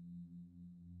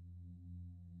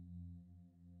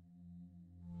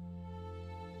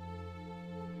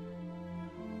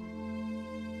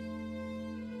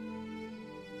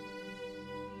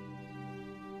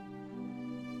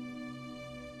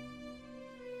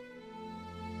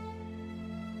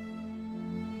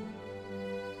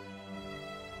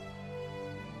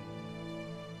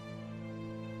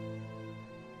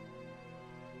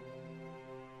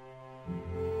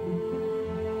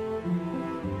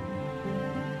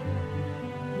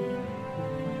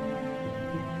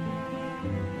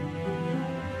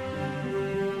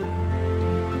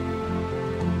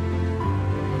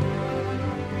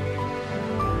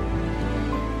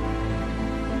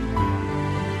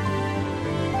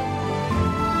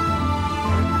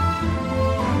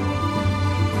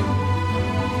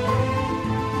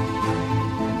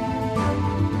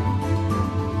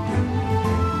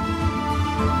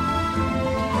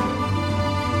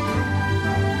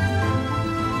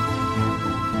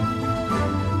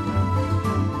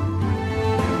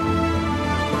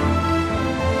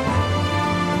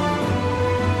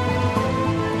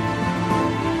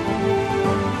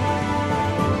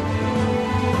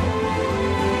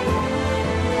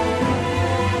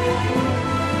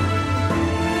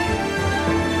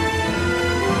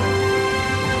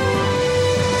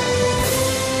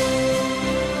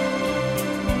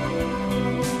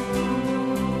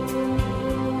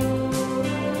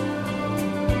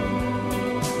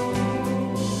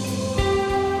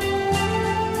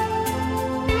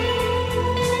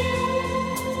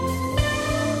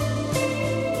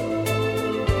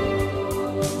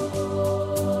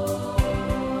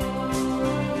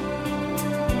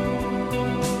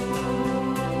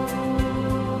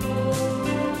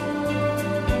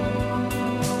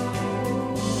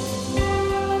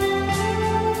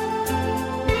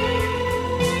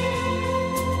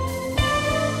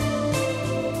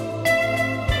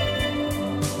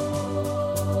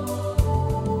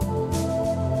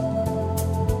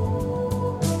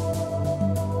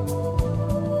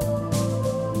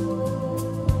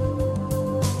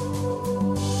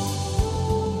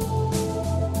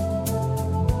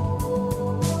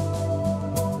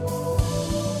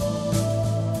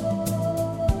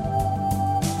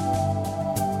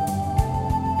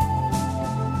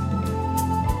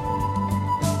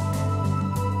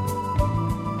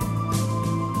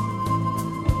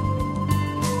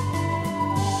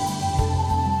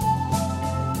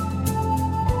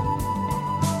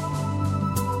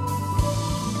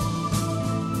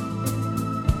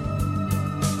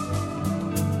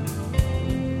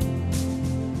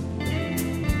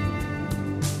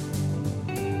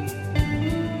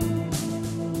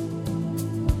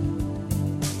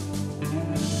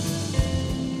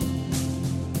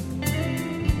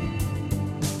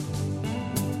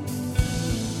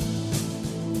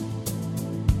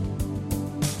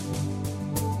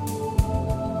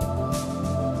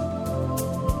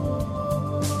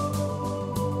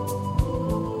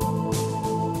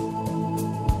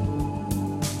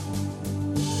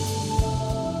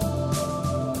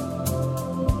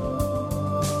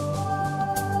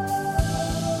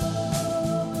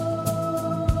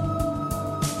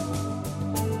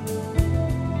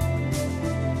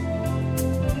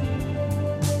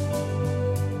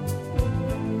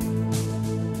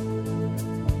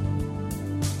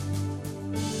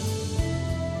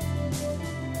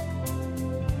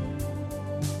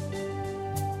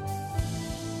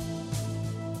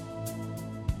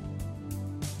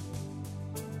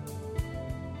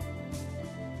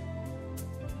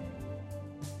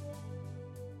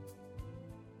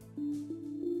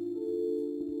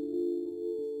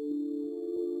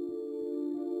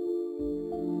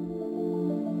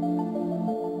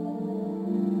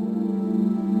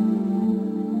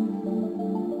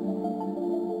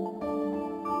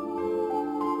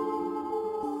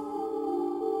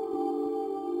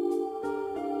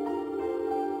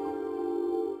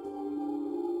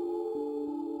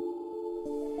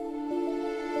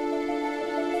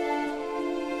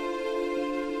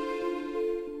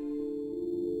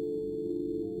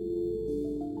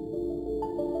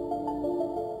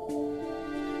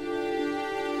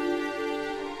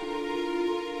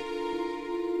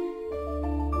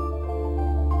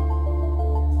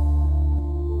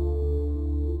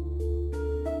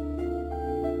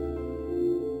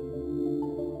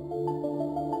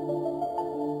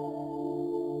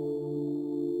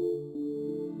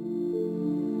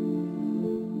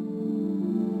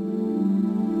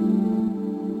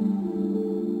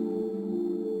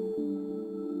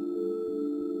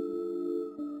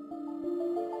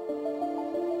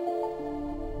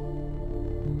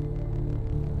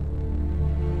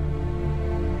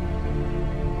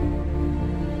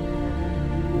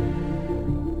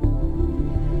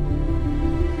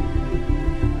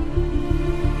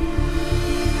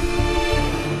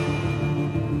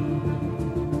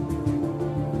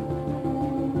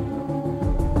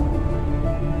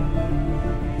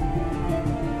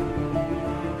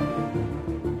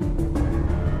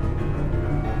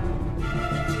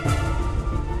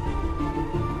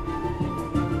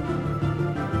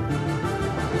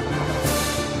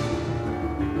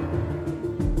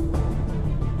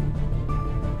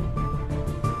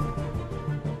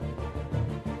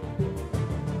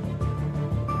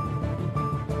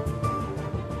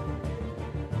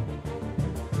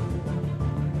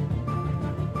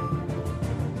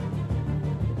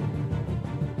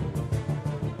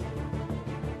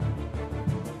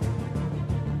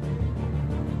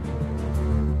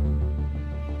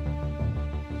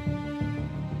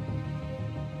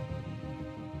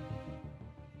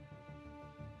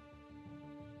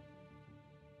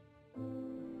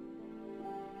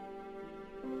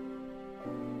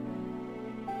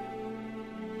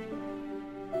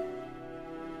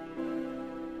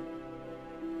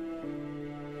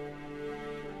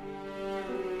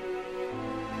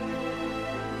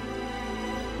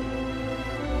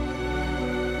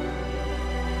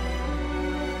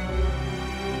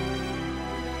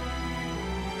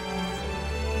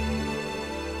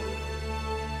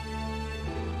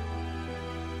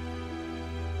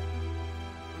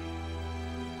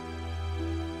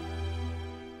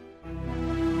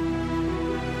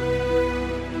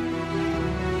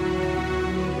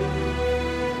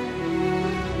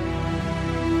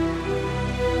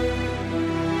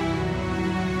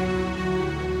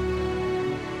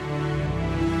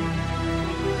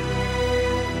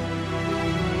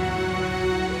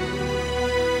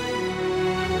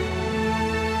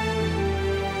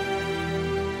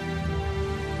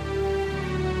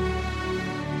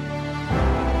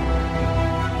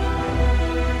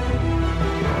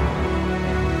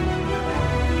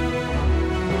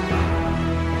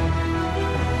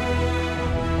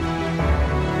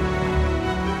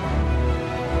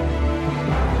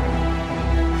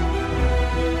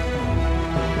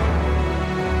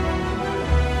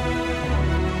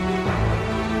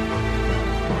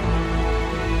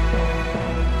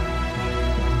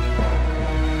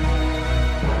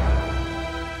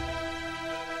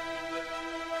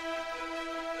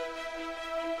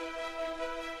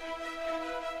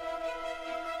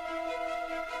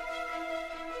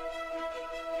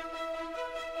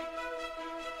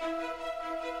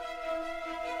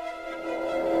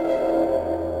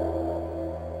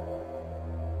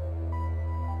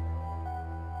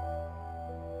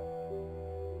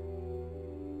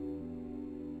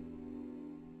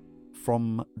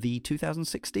 from the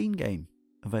 2016 game,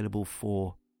 available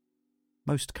for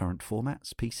most current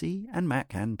formats, PC and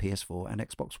Mac and PS4 and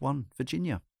Xbox One,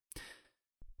 Virginia.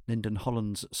 Lyndon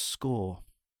Holland's score.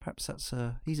 Perhaps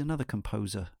he's another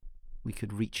composer we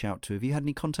could reach out to. Have you had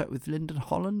any contact with Lyndon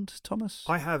Holland, Thomas?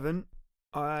 I haven't.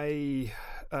 I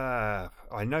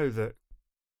know that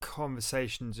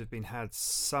conversations have been had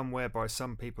somewhere by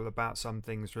some people about some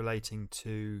things relating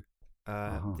to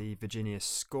the Virginia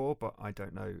score, but I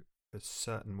don't know for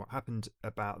certain what happened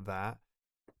about that.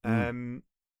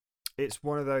 It's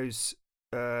one of those.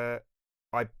 I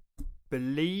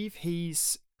believe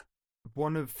he's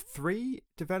one of the three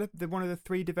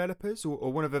developers,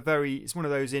 or one of it's one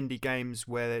of those indie games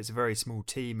where there's a very small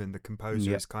team and the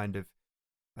composer is kind of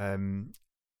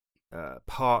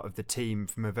part of the team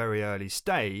from a very early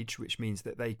stage, which means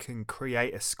that they can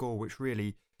create a score which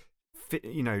really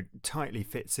tightly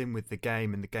fits in with the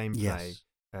game and the gameplay.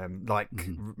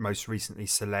 Most recently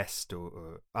Celeste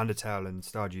or Undertale and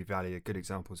Stardew Valley are good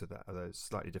examples of that, although it's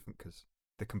slightly different because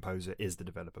the composer is the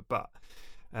developer. But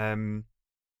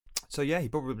so yeah, he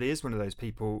probably is one of those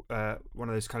people, one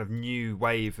of those kind of new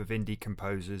wave of indie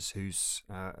composers who's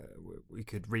we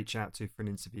could reach out to for an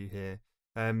interview here.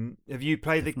 Have you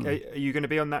played are you going to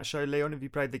be on that show, Leon? Have you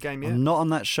played the game yet? I'm not on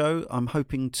that show. I'm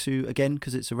hoping to, again,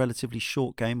 because it's a relatively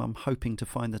short game, I'm hoping to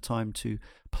find the time to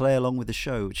play along with the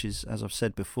show, which is, as I've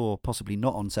said before, possibly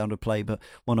not on Sound of Play, but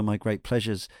one of my great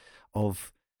pleasures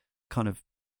of kind of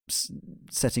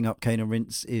setting up Cane and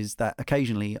Rinse is that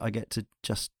occasionally I get to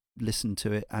just listen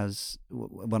to it as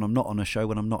when I'm not on a show,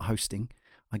 when I'm not hosting.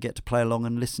 I get to play along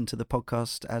and listen to the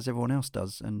podcast as everyone else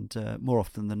does, and more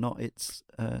often than not, it's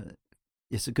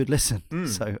a good listen.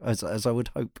 So as I would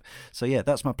hope. So yeah,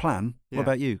 that's my plan. Yeah. What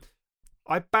about you?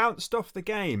 I bounced off the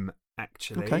game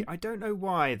actually. Okay. I don't know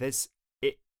why.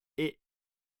 It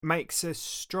makes a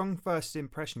strong first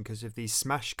impression because of these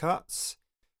smash cuts,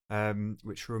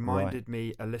 which reminded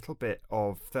me a little bit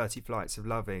of 30 Flights of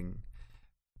Loving.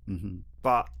 Mm-hmm.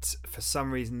 But for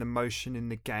some reason, the motion in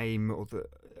the game,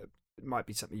 it might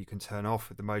be something you can turn off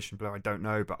with the motion blur. I don't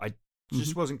know, but I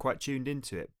just wasn't quite tuned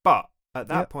into it. But at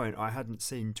that point, I hadn't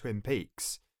seen Twin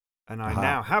Peaks, and I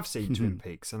now have seen Twin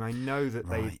Peaks, and I know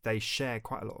that they share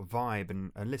quite a lot of vibe.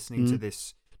 And listening to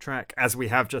this track, as we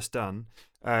have just done,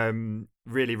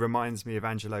 really reminds me of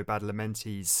Angelo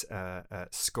Badalamenti's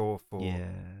score for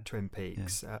Twin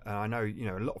Peaks. And I know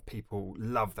a lot of people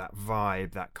love that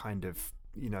vibe, that kind of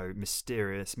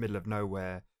mysterious, middle of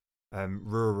nowhere,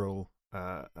 rural,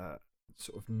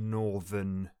 sort of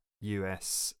northern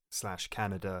US /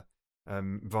 Canada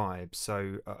vibe.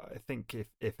 So I think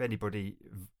if anybody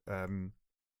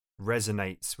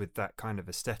resonates with that kind of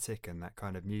aesthetic and that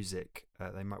kind of music,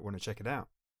 they might want to check it out.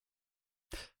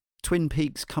 Twin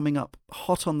Peaks coming up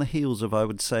hot on the heels of, I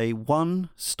would say, 1,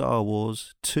 Star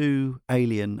Wars, 2,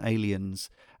 Aliens,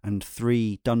 and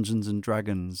 3, Dungeons and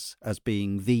Dragons as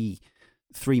being the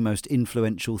 3 most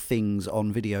influential things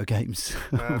on video games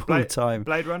of all time.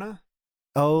 Blade Runner?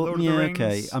 Oh, Lord yeah,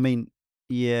 okay. I mean,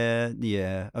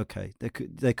 yeah, okay.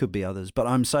 There could be others, but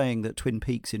I'm saying that Twin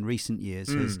Peaks in recent years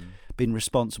has been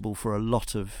responsible for a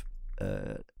lot of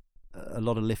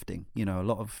lifting. A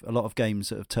lot of games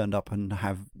that have turned up and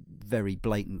have very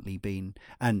blatantly been,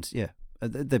 and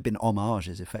they've been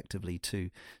homages effectively to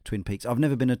Twin Peaks. I've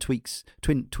never been a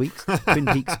Twin Peaks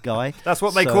guy. That's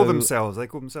what they call themselves. They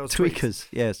call themselves tweakers.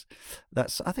 Yes,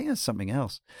 I think that's something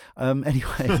else.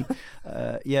 Anyway,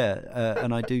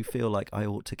 and I do feel like I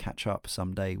ought to catch up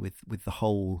someday with the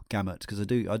whole gamut, because I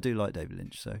do like David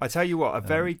Lynch. So I tell you what, a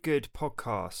very good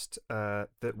podcast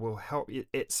that will help you.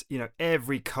 It's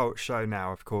every cult show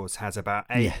now, of course, has about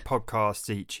 8 podcasts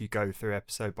each. You go through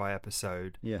episode by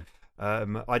episode. Yeah.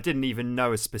 I didn't even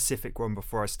know a specific one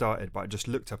before I started, but I just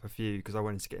looked up a few because I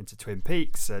wanted to get into Twin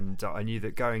Peaks, and I knew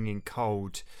that going in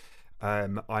cold,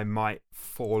 I might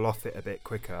fall off it a bit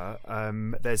quicker.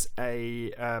 There's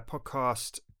a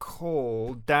podcast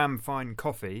called Damn Fine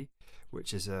Coffee,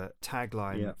 which is a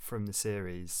tagline from the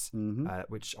series,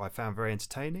 which I found very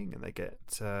entertaining. And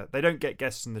they don't get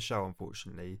guests on the show,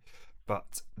 unfortunately,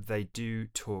 but they do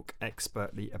talk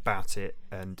expertly about it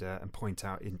and point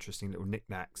out interesting little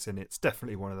knickknacks. And it's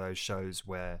definitely one of those shows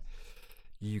where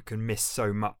you can miss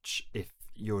so much if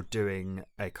you're doing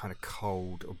a kind of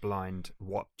cold or blind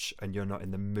watch and you're not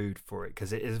in the mood for it,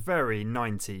 because it is a very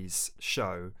 90s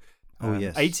show.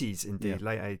 80s indeed,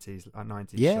 late 80s,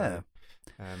 90s show.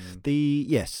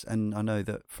 And I know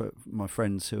that for my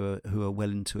friends who are well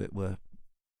into it were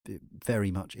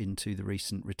very much into the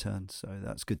recent returns, so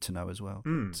that's good to know as well.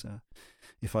 But,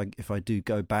 if I do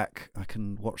go back, I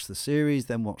can watch the series,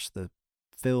 then watch the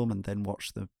film and then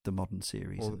watch the modern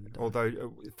series.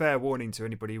 Although, fair warning to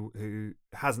anybody who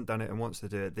hasn't done it and wants to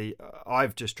do it,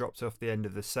 I've just dropped off the end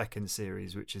of the second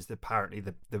series, which is apparently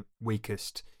the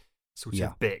weakest sort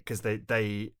of bit, because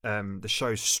the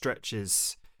show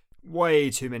stretches way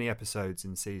too many episodes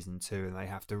in season 2, and they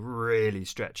have to really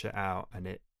stretch it out, and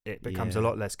it becomes a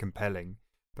lot less compelling.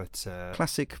 But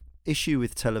classic issue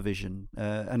with television,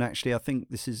 and actually I think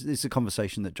this is a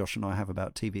conversation that Josh and I have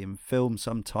about TV and film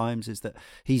sometimes, is that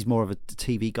he's more of a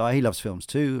TV guy. He loves films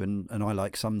too, and I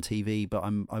like some TV, but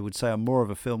I would say I'm more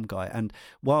of a film guy. And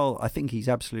while I think he's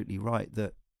absolutely right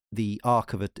that the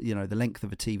arc of the length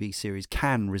of a TV series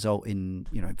can result in,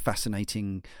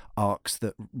 fascinating arcs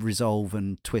that resolve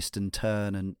and twist and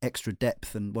turn and extra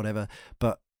depth and whatever,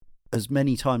 but as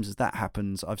many times as that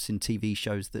happens, I've seen TV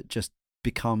shows that just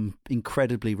become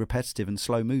incredibly repetitive and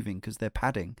slow moving because they're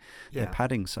padding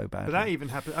so badly. But that even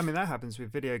happens. I mean, that happens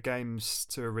with video games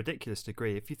to a ridiculous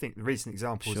degree. If you think the recent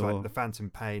examples like The Phantom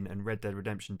Pain and Red Dead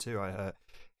Redemption 2, I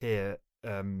hear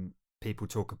people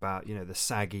talk about the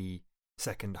saggy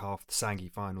second half, the saggy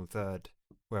final third,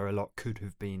 where a lot could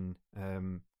have been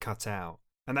cut out.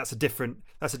 And that's a different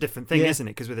thing, isn't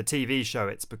it? Because with a TV show,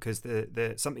 it's because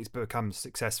something's become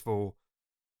successful,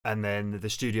 and then the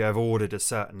studio have ordered a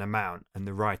certain amount, and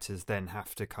the writers then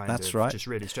have to just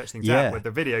really stretch things out. With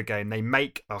the video game, they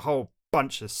make a whole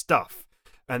bunch of stuff,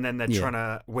 and then they're trying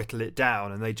to whittle it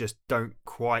down, and they just don't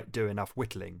quite do enough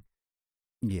whittling.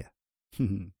 Yeah.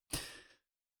 An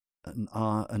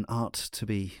art to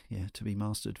be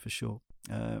mastered for sure.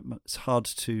 It's hard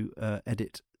to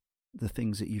edit the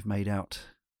things that you've made out,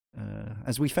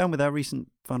 as we found with our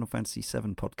recent Final Fantasy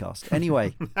VII podcast.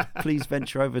 Anyway, please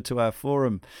venture over to our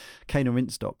forum,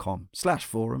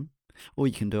 caneandrinse.com/forum, or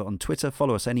you can do it on Twitter.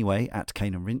 Follow us anyway at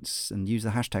caneandrinse, and use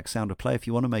the hashtag #SoundOfPlay if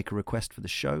you want to make a request for the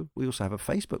show. We also have a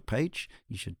Facebook page.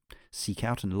 You should seek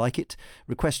out and like it.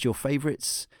 Request your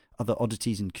favourites, other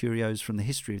oddities and curios from the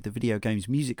history of the video games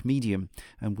music medium,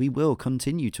 and we will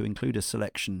continue to include a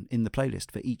selection in the playlist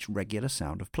for each regular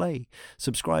Sound of Play.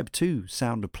 Subscribe to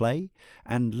Sound of Play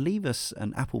and leave us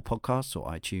an Apple Podcasts or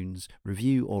iTunes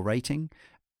review or rating,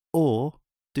 or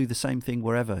do the same thing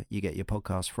wherever you get your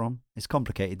podcast from. It's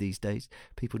complicated these days.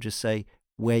 People just say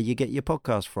where you get your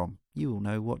podcast from. You will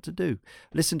know what to do.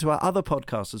 Listen to our other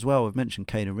podcasts as well. I've mentioned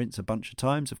Cane and Rinse a bunch of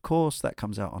times, of course. That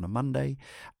comes out on a Monday.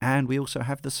 And we also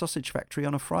have The Sausage Factory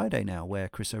on a Friday now, where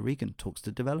Chris O'Regan talks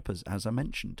to developers, as I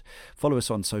mentioned. Follow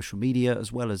us on social media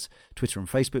as well as Twitter and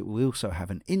Facebook. We also have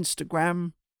an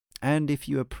Instagram. And if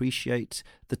you appreciate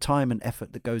the time and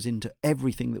effort that goes into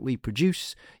everything that we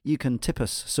produce, you can tip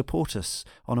us, support us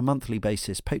on a monthly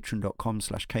basis,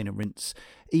 patreon.com/Cane and Rinse.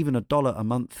 Even $1 a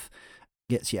month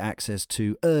gets you access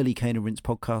to early Cane and Rinse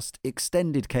podcast,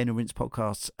 extended Cane and Rinse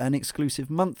podcasts, an exclusive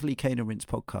monthly Cane and Rinse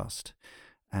podcast,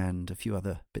 and a few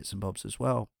other bits and bobs as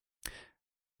well.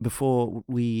 Before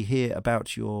we hear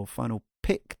about your final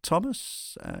pick,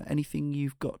 Thomas, anything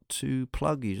you've got to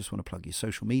plug? You just want to plug your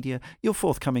social media, your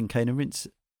forthcoming Cane and Rinse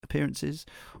appearances,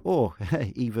 or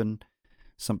even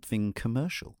something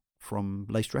commercial from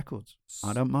Laced Records?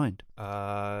 I don't mind.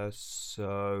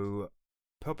 So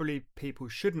probably people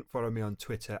shouldn't follow me on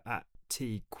Twitter at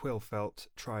 @TQuilfelt.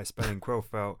 Try spelling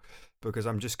Quilfelt, because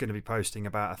I'm just going to be posting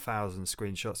about 1,000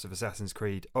 screenshots of Assassin's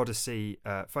Creed Odyssey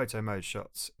photo mode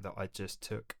shots that I just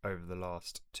took over the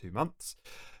last 2 months.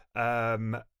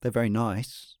 They're very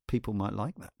nice. People might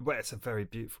like that. Well, it's a very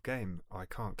beautiful game. I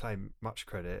can't claim much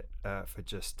credit for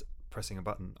just pressing a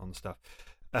button on stuff.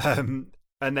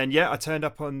 And then, I turned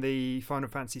up on the Final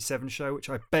Fantasy VII show, which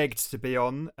I begged to be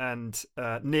on and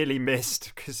nearly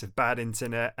missed because of bad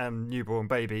internet and newborn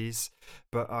babies.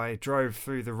 But I drove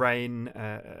through the rain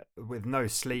with no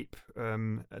sleep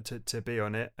to be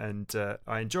on it, and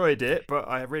I enjoyed it. But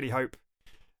I really hope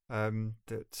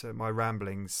that my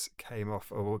ramblings came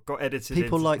off or got edited.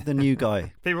 People like the new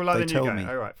guy. People like the new guy.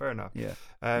 All right, fair enough. Yeah.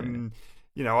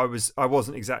 I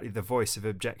wasn't exactly the voice of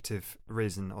objective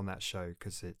reason on that show,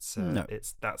 because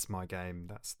that's my game.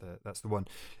 That's the one.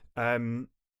 And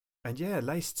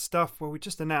laced stuff. Well, we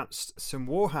just announced some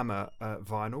Warhammer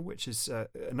vinyl, which is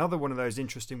another one of those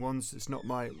interesting ones. It's not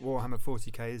my Warhammer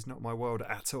 40k is not my world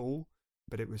at all,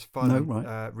 but it was fun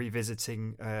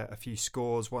revisiting a few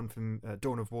scores. One from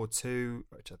Dawn of War 2,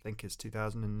 which I think is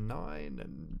 2009,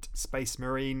 and Space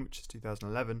Marine, which is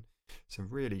 2011. Some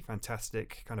really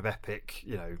fantastic kind of epic,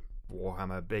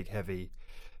 Warhammer, big heavy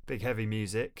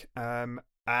music.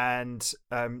 And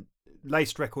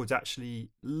Laced Records,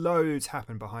 actually loads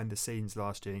happened behind the scenes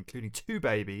last year, including 2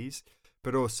 babies,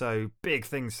 but also big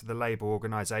things for the label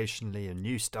organisationally and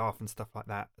new staff and stuff like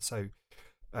that. So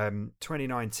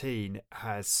 2019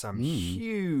 has some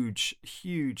huge,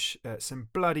 some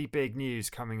bloody big news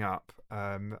coming up.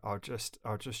 I'll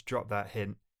just drop that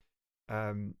hint,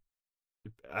 and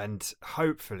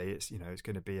hopefully it's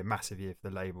going to be a massive year for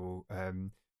the label.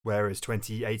 Whereas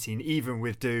 2018, even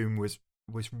with Doom, was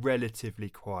relatively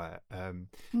quiet.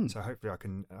 So hopefully I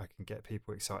can get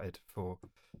people excited for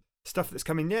stuff that's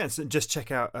coming. Yeah, so just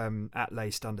check out at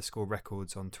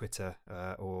 @laced_records on Twitter,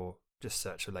 or just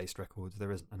search for Laced Records.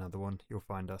 There isn't another one. You'll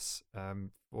find us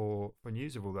for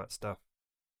news of all that stuff.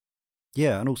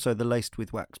 Yeah, and also the Laced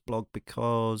with Wax blog,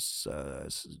 because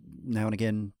now and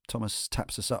again Thomas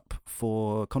taps us up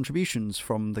for contributions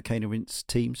from the Cane and Rinse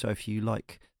team. So if you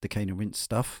like the Cane and Rinse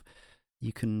stuff,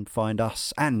 you can find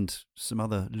us and some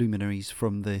other luminaries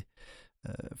from the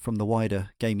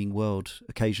wider gaming world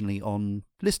occasionally on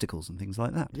listicles and things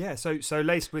like that. Yeah, so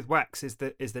Laced with Wax is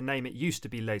the name. It used to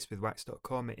be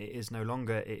lacedwithwax.com. It is no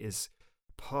longer. It is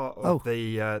part of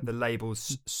the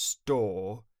label's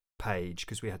store page,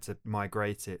 because we had to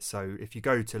migrate it. So if you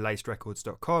go to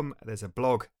lacedrecords.com, there's a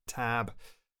blog tab,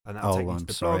 and that'll take you to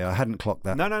the blog. I hadn't clocked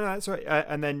that. No, that's right.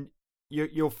 And then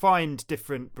you'll find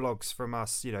different blogs from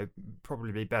us,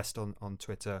 probably best on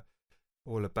Twitter,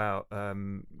 all about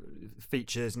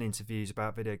features and interviews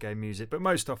about video game music, but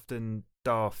most often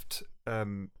daft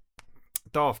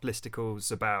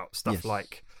listicles about stuff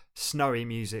like snowy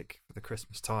music for the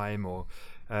Christmas time, or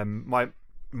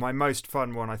my most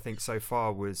fun one I think so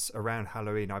far was around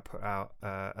Halloween. I put out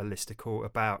a listicle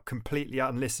about completely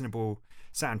unlistenable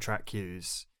soundtrack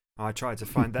cues. I tried to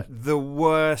find the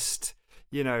worst,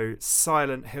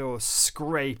 Silent Hill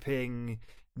scraping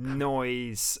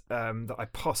noise that I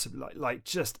possibly like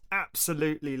just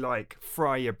absolutely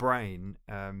fry your brain.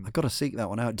 I got to seek that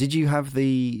one out. Did you have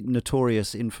the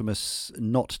notorious, infamous,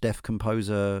 not deaf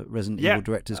composer Resident Evil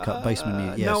Director's Cut basement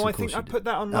music? Yes, no, I think I put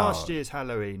that on last year's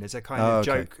Halloween as a kind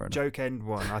of joke end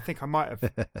one. I think I might have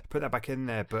put that back in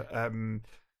there, but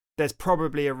there's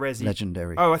probably a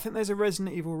legendary. I think there's a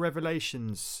Resident Evil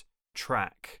Revelations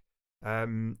track.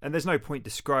 And there's no point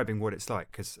describing what it's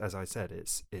like, because, as I said,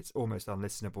 it's almost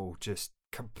unlistenable, just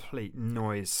complete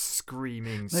noise,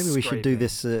 screaming. Maybe we should do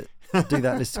this, do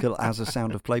that listicle as a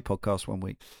Sound of Play podcast one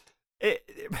week.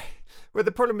 Well,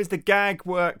 the problem is the gag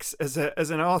works as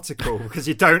an article, because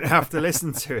you don't have to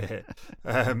listen to it.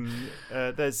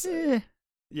 There's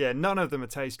none of them are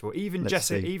tasteful. Even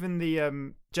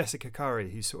the Jessica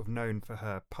Curry, who's sort of known for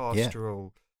her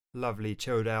pastoral. Lovely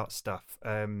chilled out stuff,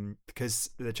 because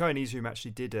the Chinese Room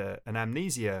actually did an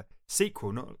Amnesia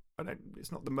sequel. It's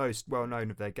not the most well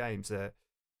known of their games.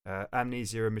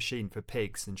 Amnesia: A Machine for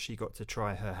Pigs, and she got to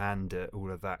try her hand at all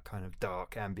of that kind of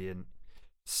dark ambient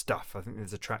stuff. I think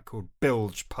there's a track called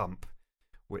Bilge Pump,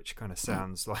 which kind of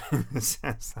sounds like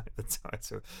the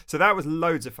title. So that was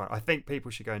loads of fun. I think people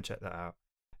should go and check that out,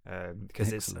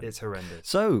 because it's horrendous.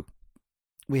 So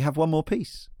we have one more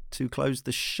piece to close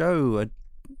the show.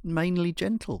 Mainly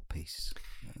gentle piece.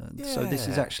 So this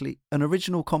is actually an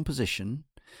original composition,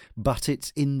 but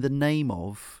it's in the name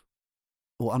of,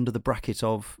 or under the bracket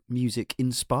of, music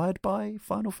inspired by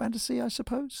Final Fantasy, I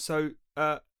suppose. So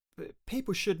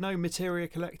people should know Materia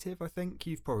Collective. I think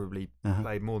you've probably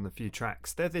played more than a few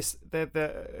tracks. They're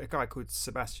a guy called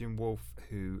Sebastian Wolf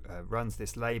who runs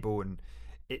this label, and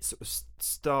it sort of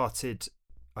started.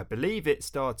 I believe it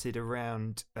started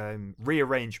around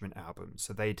rearrangement albums.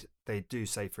 So they do,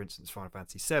 say, for instance, Final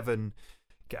Fantasy VII,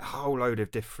 get a whole load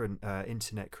of different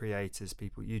internet creators,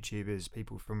 people, YouTubers,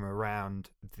 people from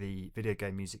around the video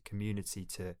game music community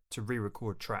to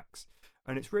re-record tracks.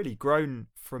 And it's really grown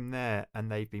from there, and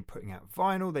they've been putting out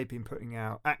vinyl, they've been putting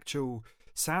out actual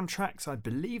soundtracks. I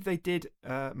believe they did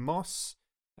Moss,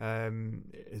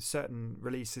 certain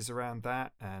releases around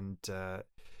that, and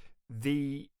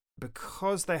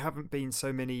because there haven't been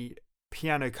so many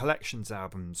piano collections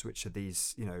albums, which are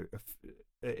these,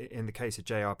 in the case of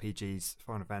JRPGs,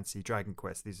 Final Fantasy, Dragon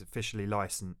Quest, these officially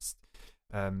licensed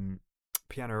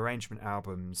piano arrangement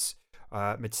albums.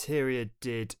 Materia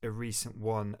did a recent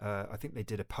one. I think they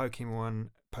did a Pokemon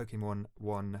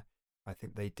one. I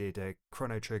think they did a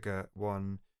Chrono Trigger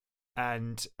one,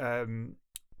 and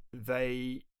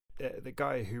the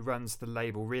guy who runs the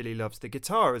label really loves the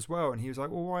guitar as well, and he was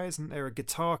like, well, why isn't there a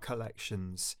guitar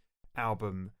collections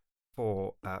album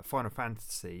for Final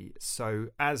Fantasy? So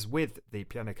as with the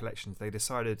piano collections, they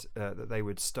decided that they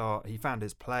would start. He found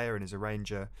his player and his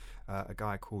arranger, a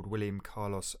guy called William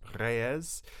Carlos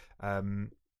Reyes,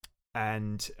 and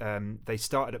they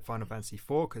started at Final Fantasy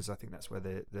IV, because I think that's where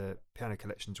the piano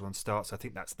collections one starts. I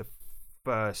think that's the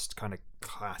first kind of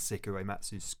classic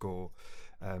Uematsu score.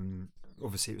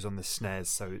 Obviously, it was on the SNES,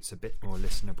 so it's a bit more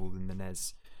listenable than the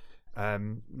NES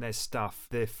There's stuff.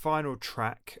 The final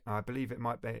track, I believe it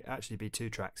might actually be 2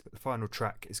 tracks, but the final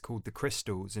track is called The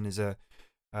Crystals and is an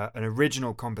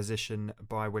original composition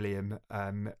by William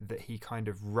that he kind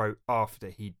of wrote after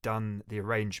he'd done the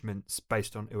arrangements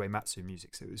based on Uematsu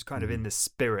music. So it was kind of in the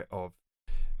spirit of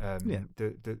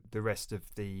the rest of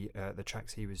the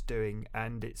tracks he was doing,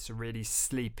 and it's a really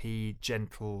sleepy,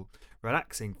 gentle,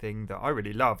 relaxing thing that I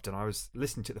really loved. And I was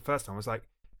listening to it the first time, I was like,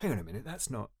 hang on a minute, that's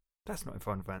not in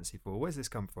Final Fantasy IV. Where's this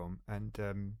come from? And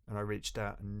I reached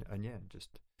out and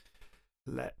just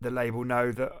let the label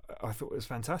know that I thought it was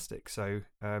fantastic. So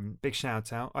big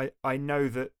shout out. I know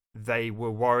that they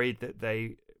were worried that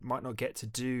they might not get to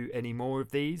do any more of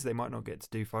these. They might not get to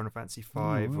do Final Fantasy V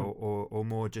or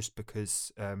more, just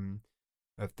because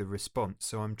of the response.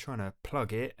 So I'm trying to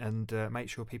plug it and make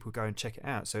sure people go and check it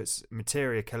out. So it's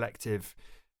Materia Collective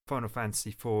Final Fantasy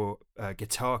IV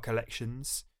guitar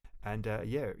collections. And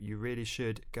you really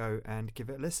should go and give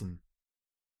it a listen.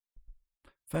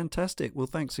 Fantastic. Well,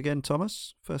 thanks again,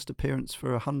 Thomas. First appearance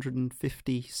for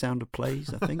 150 Sound of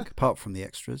Plays, I think, apart from the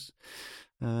extras.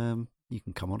 You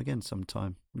can come on again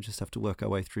sometime. We'll just have to work our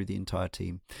way through the entire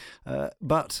team.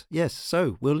 But yes,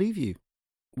 so we'll leave you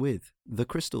with The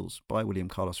Crystals by William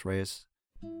Carlos Reyes,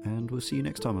 and we'll see you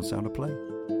next time on Sound of Play.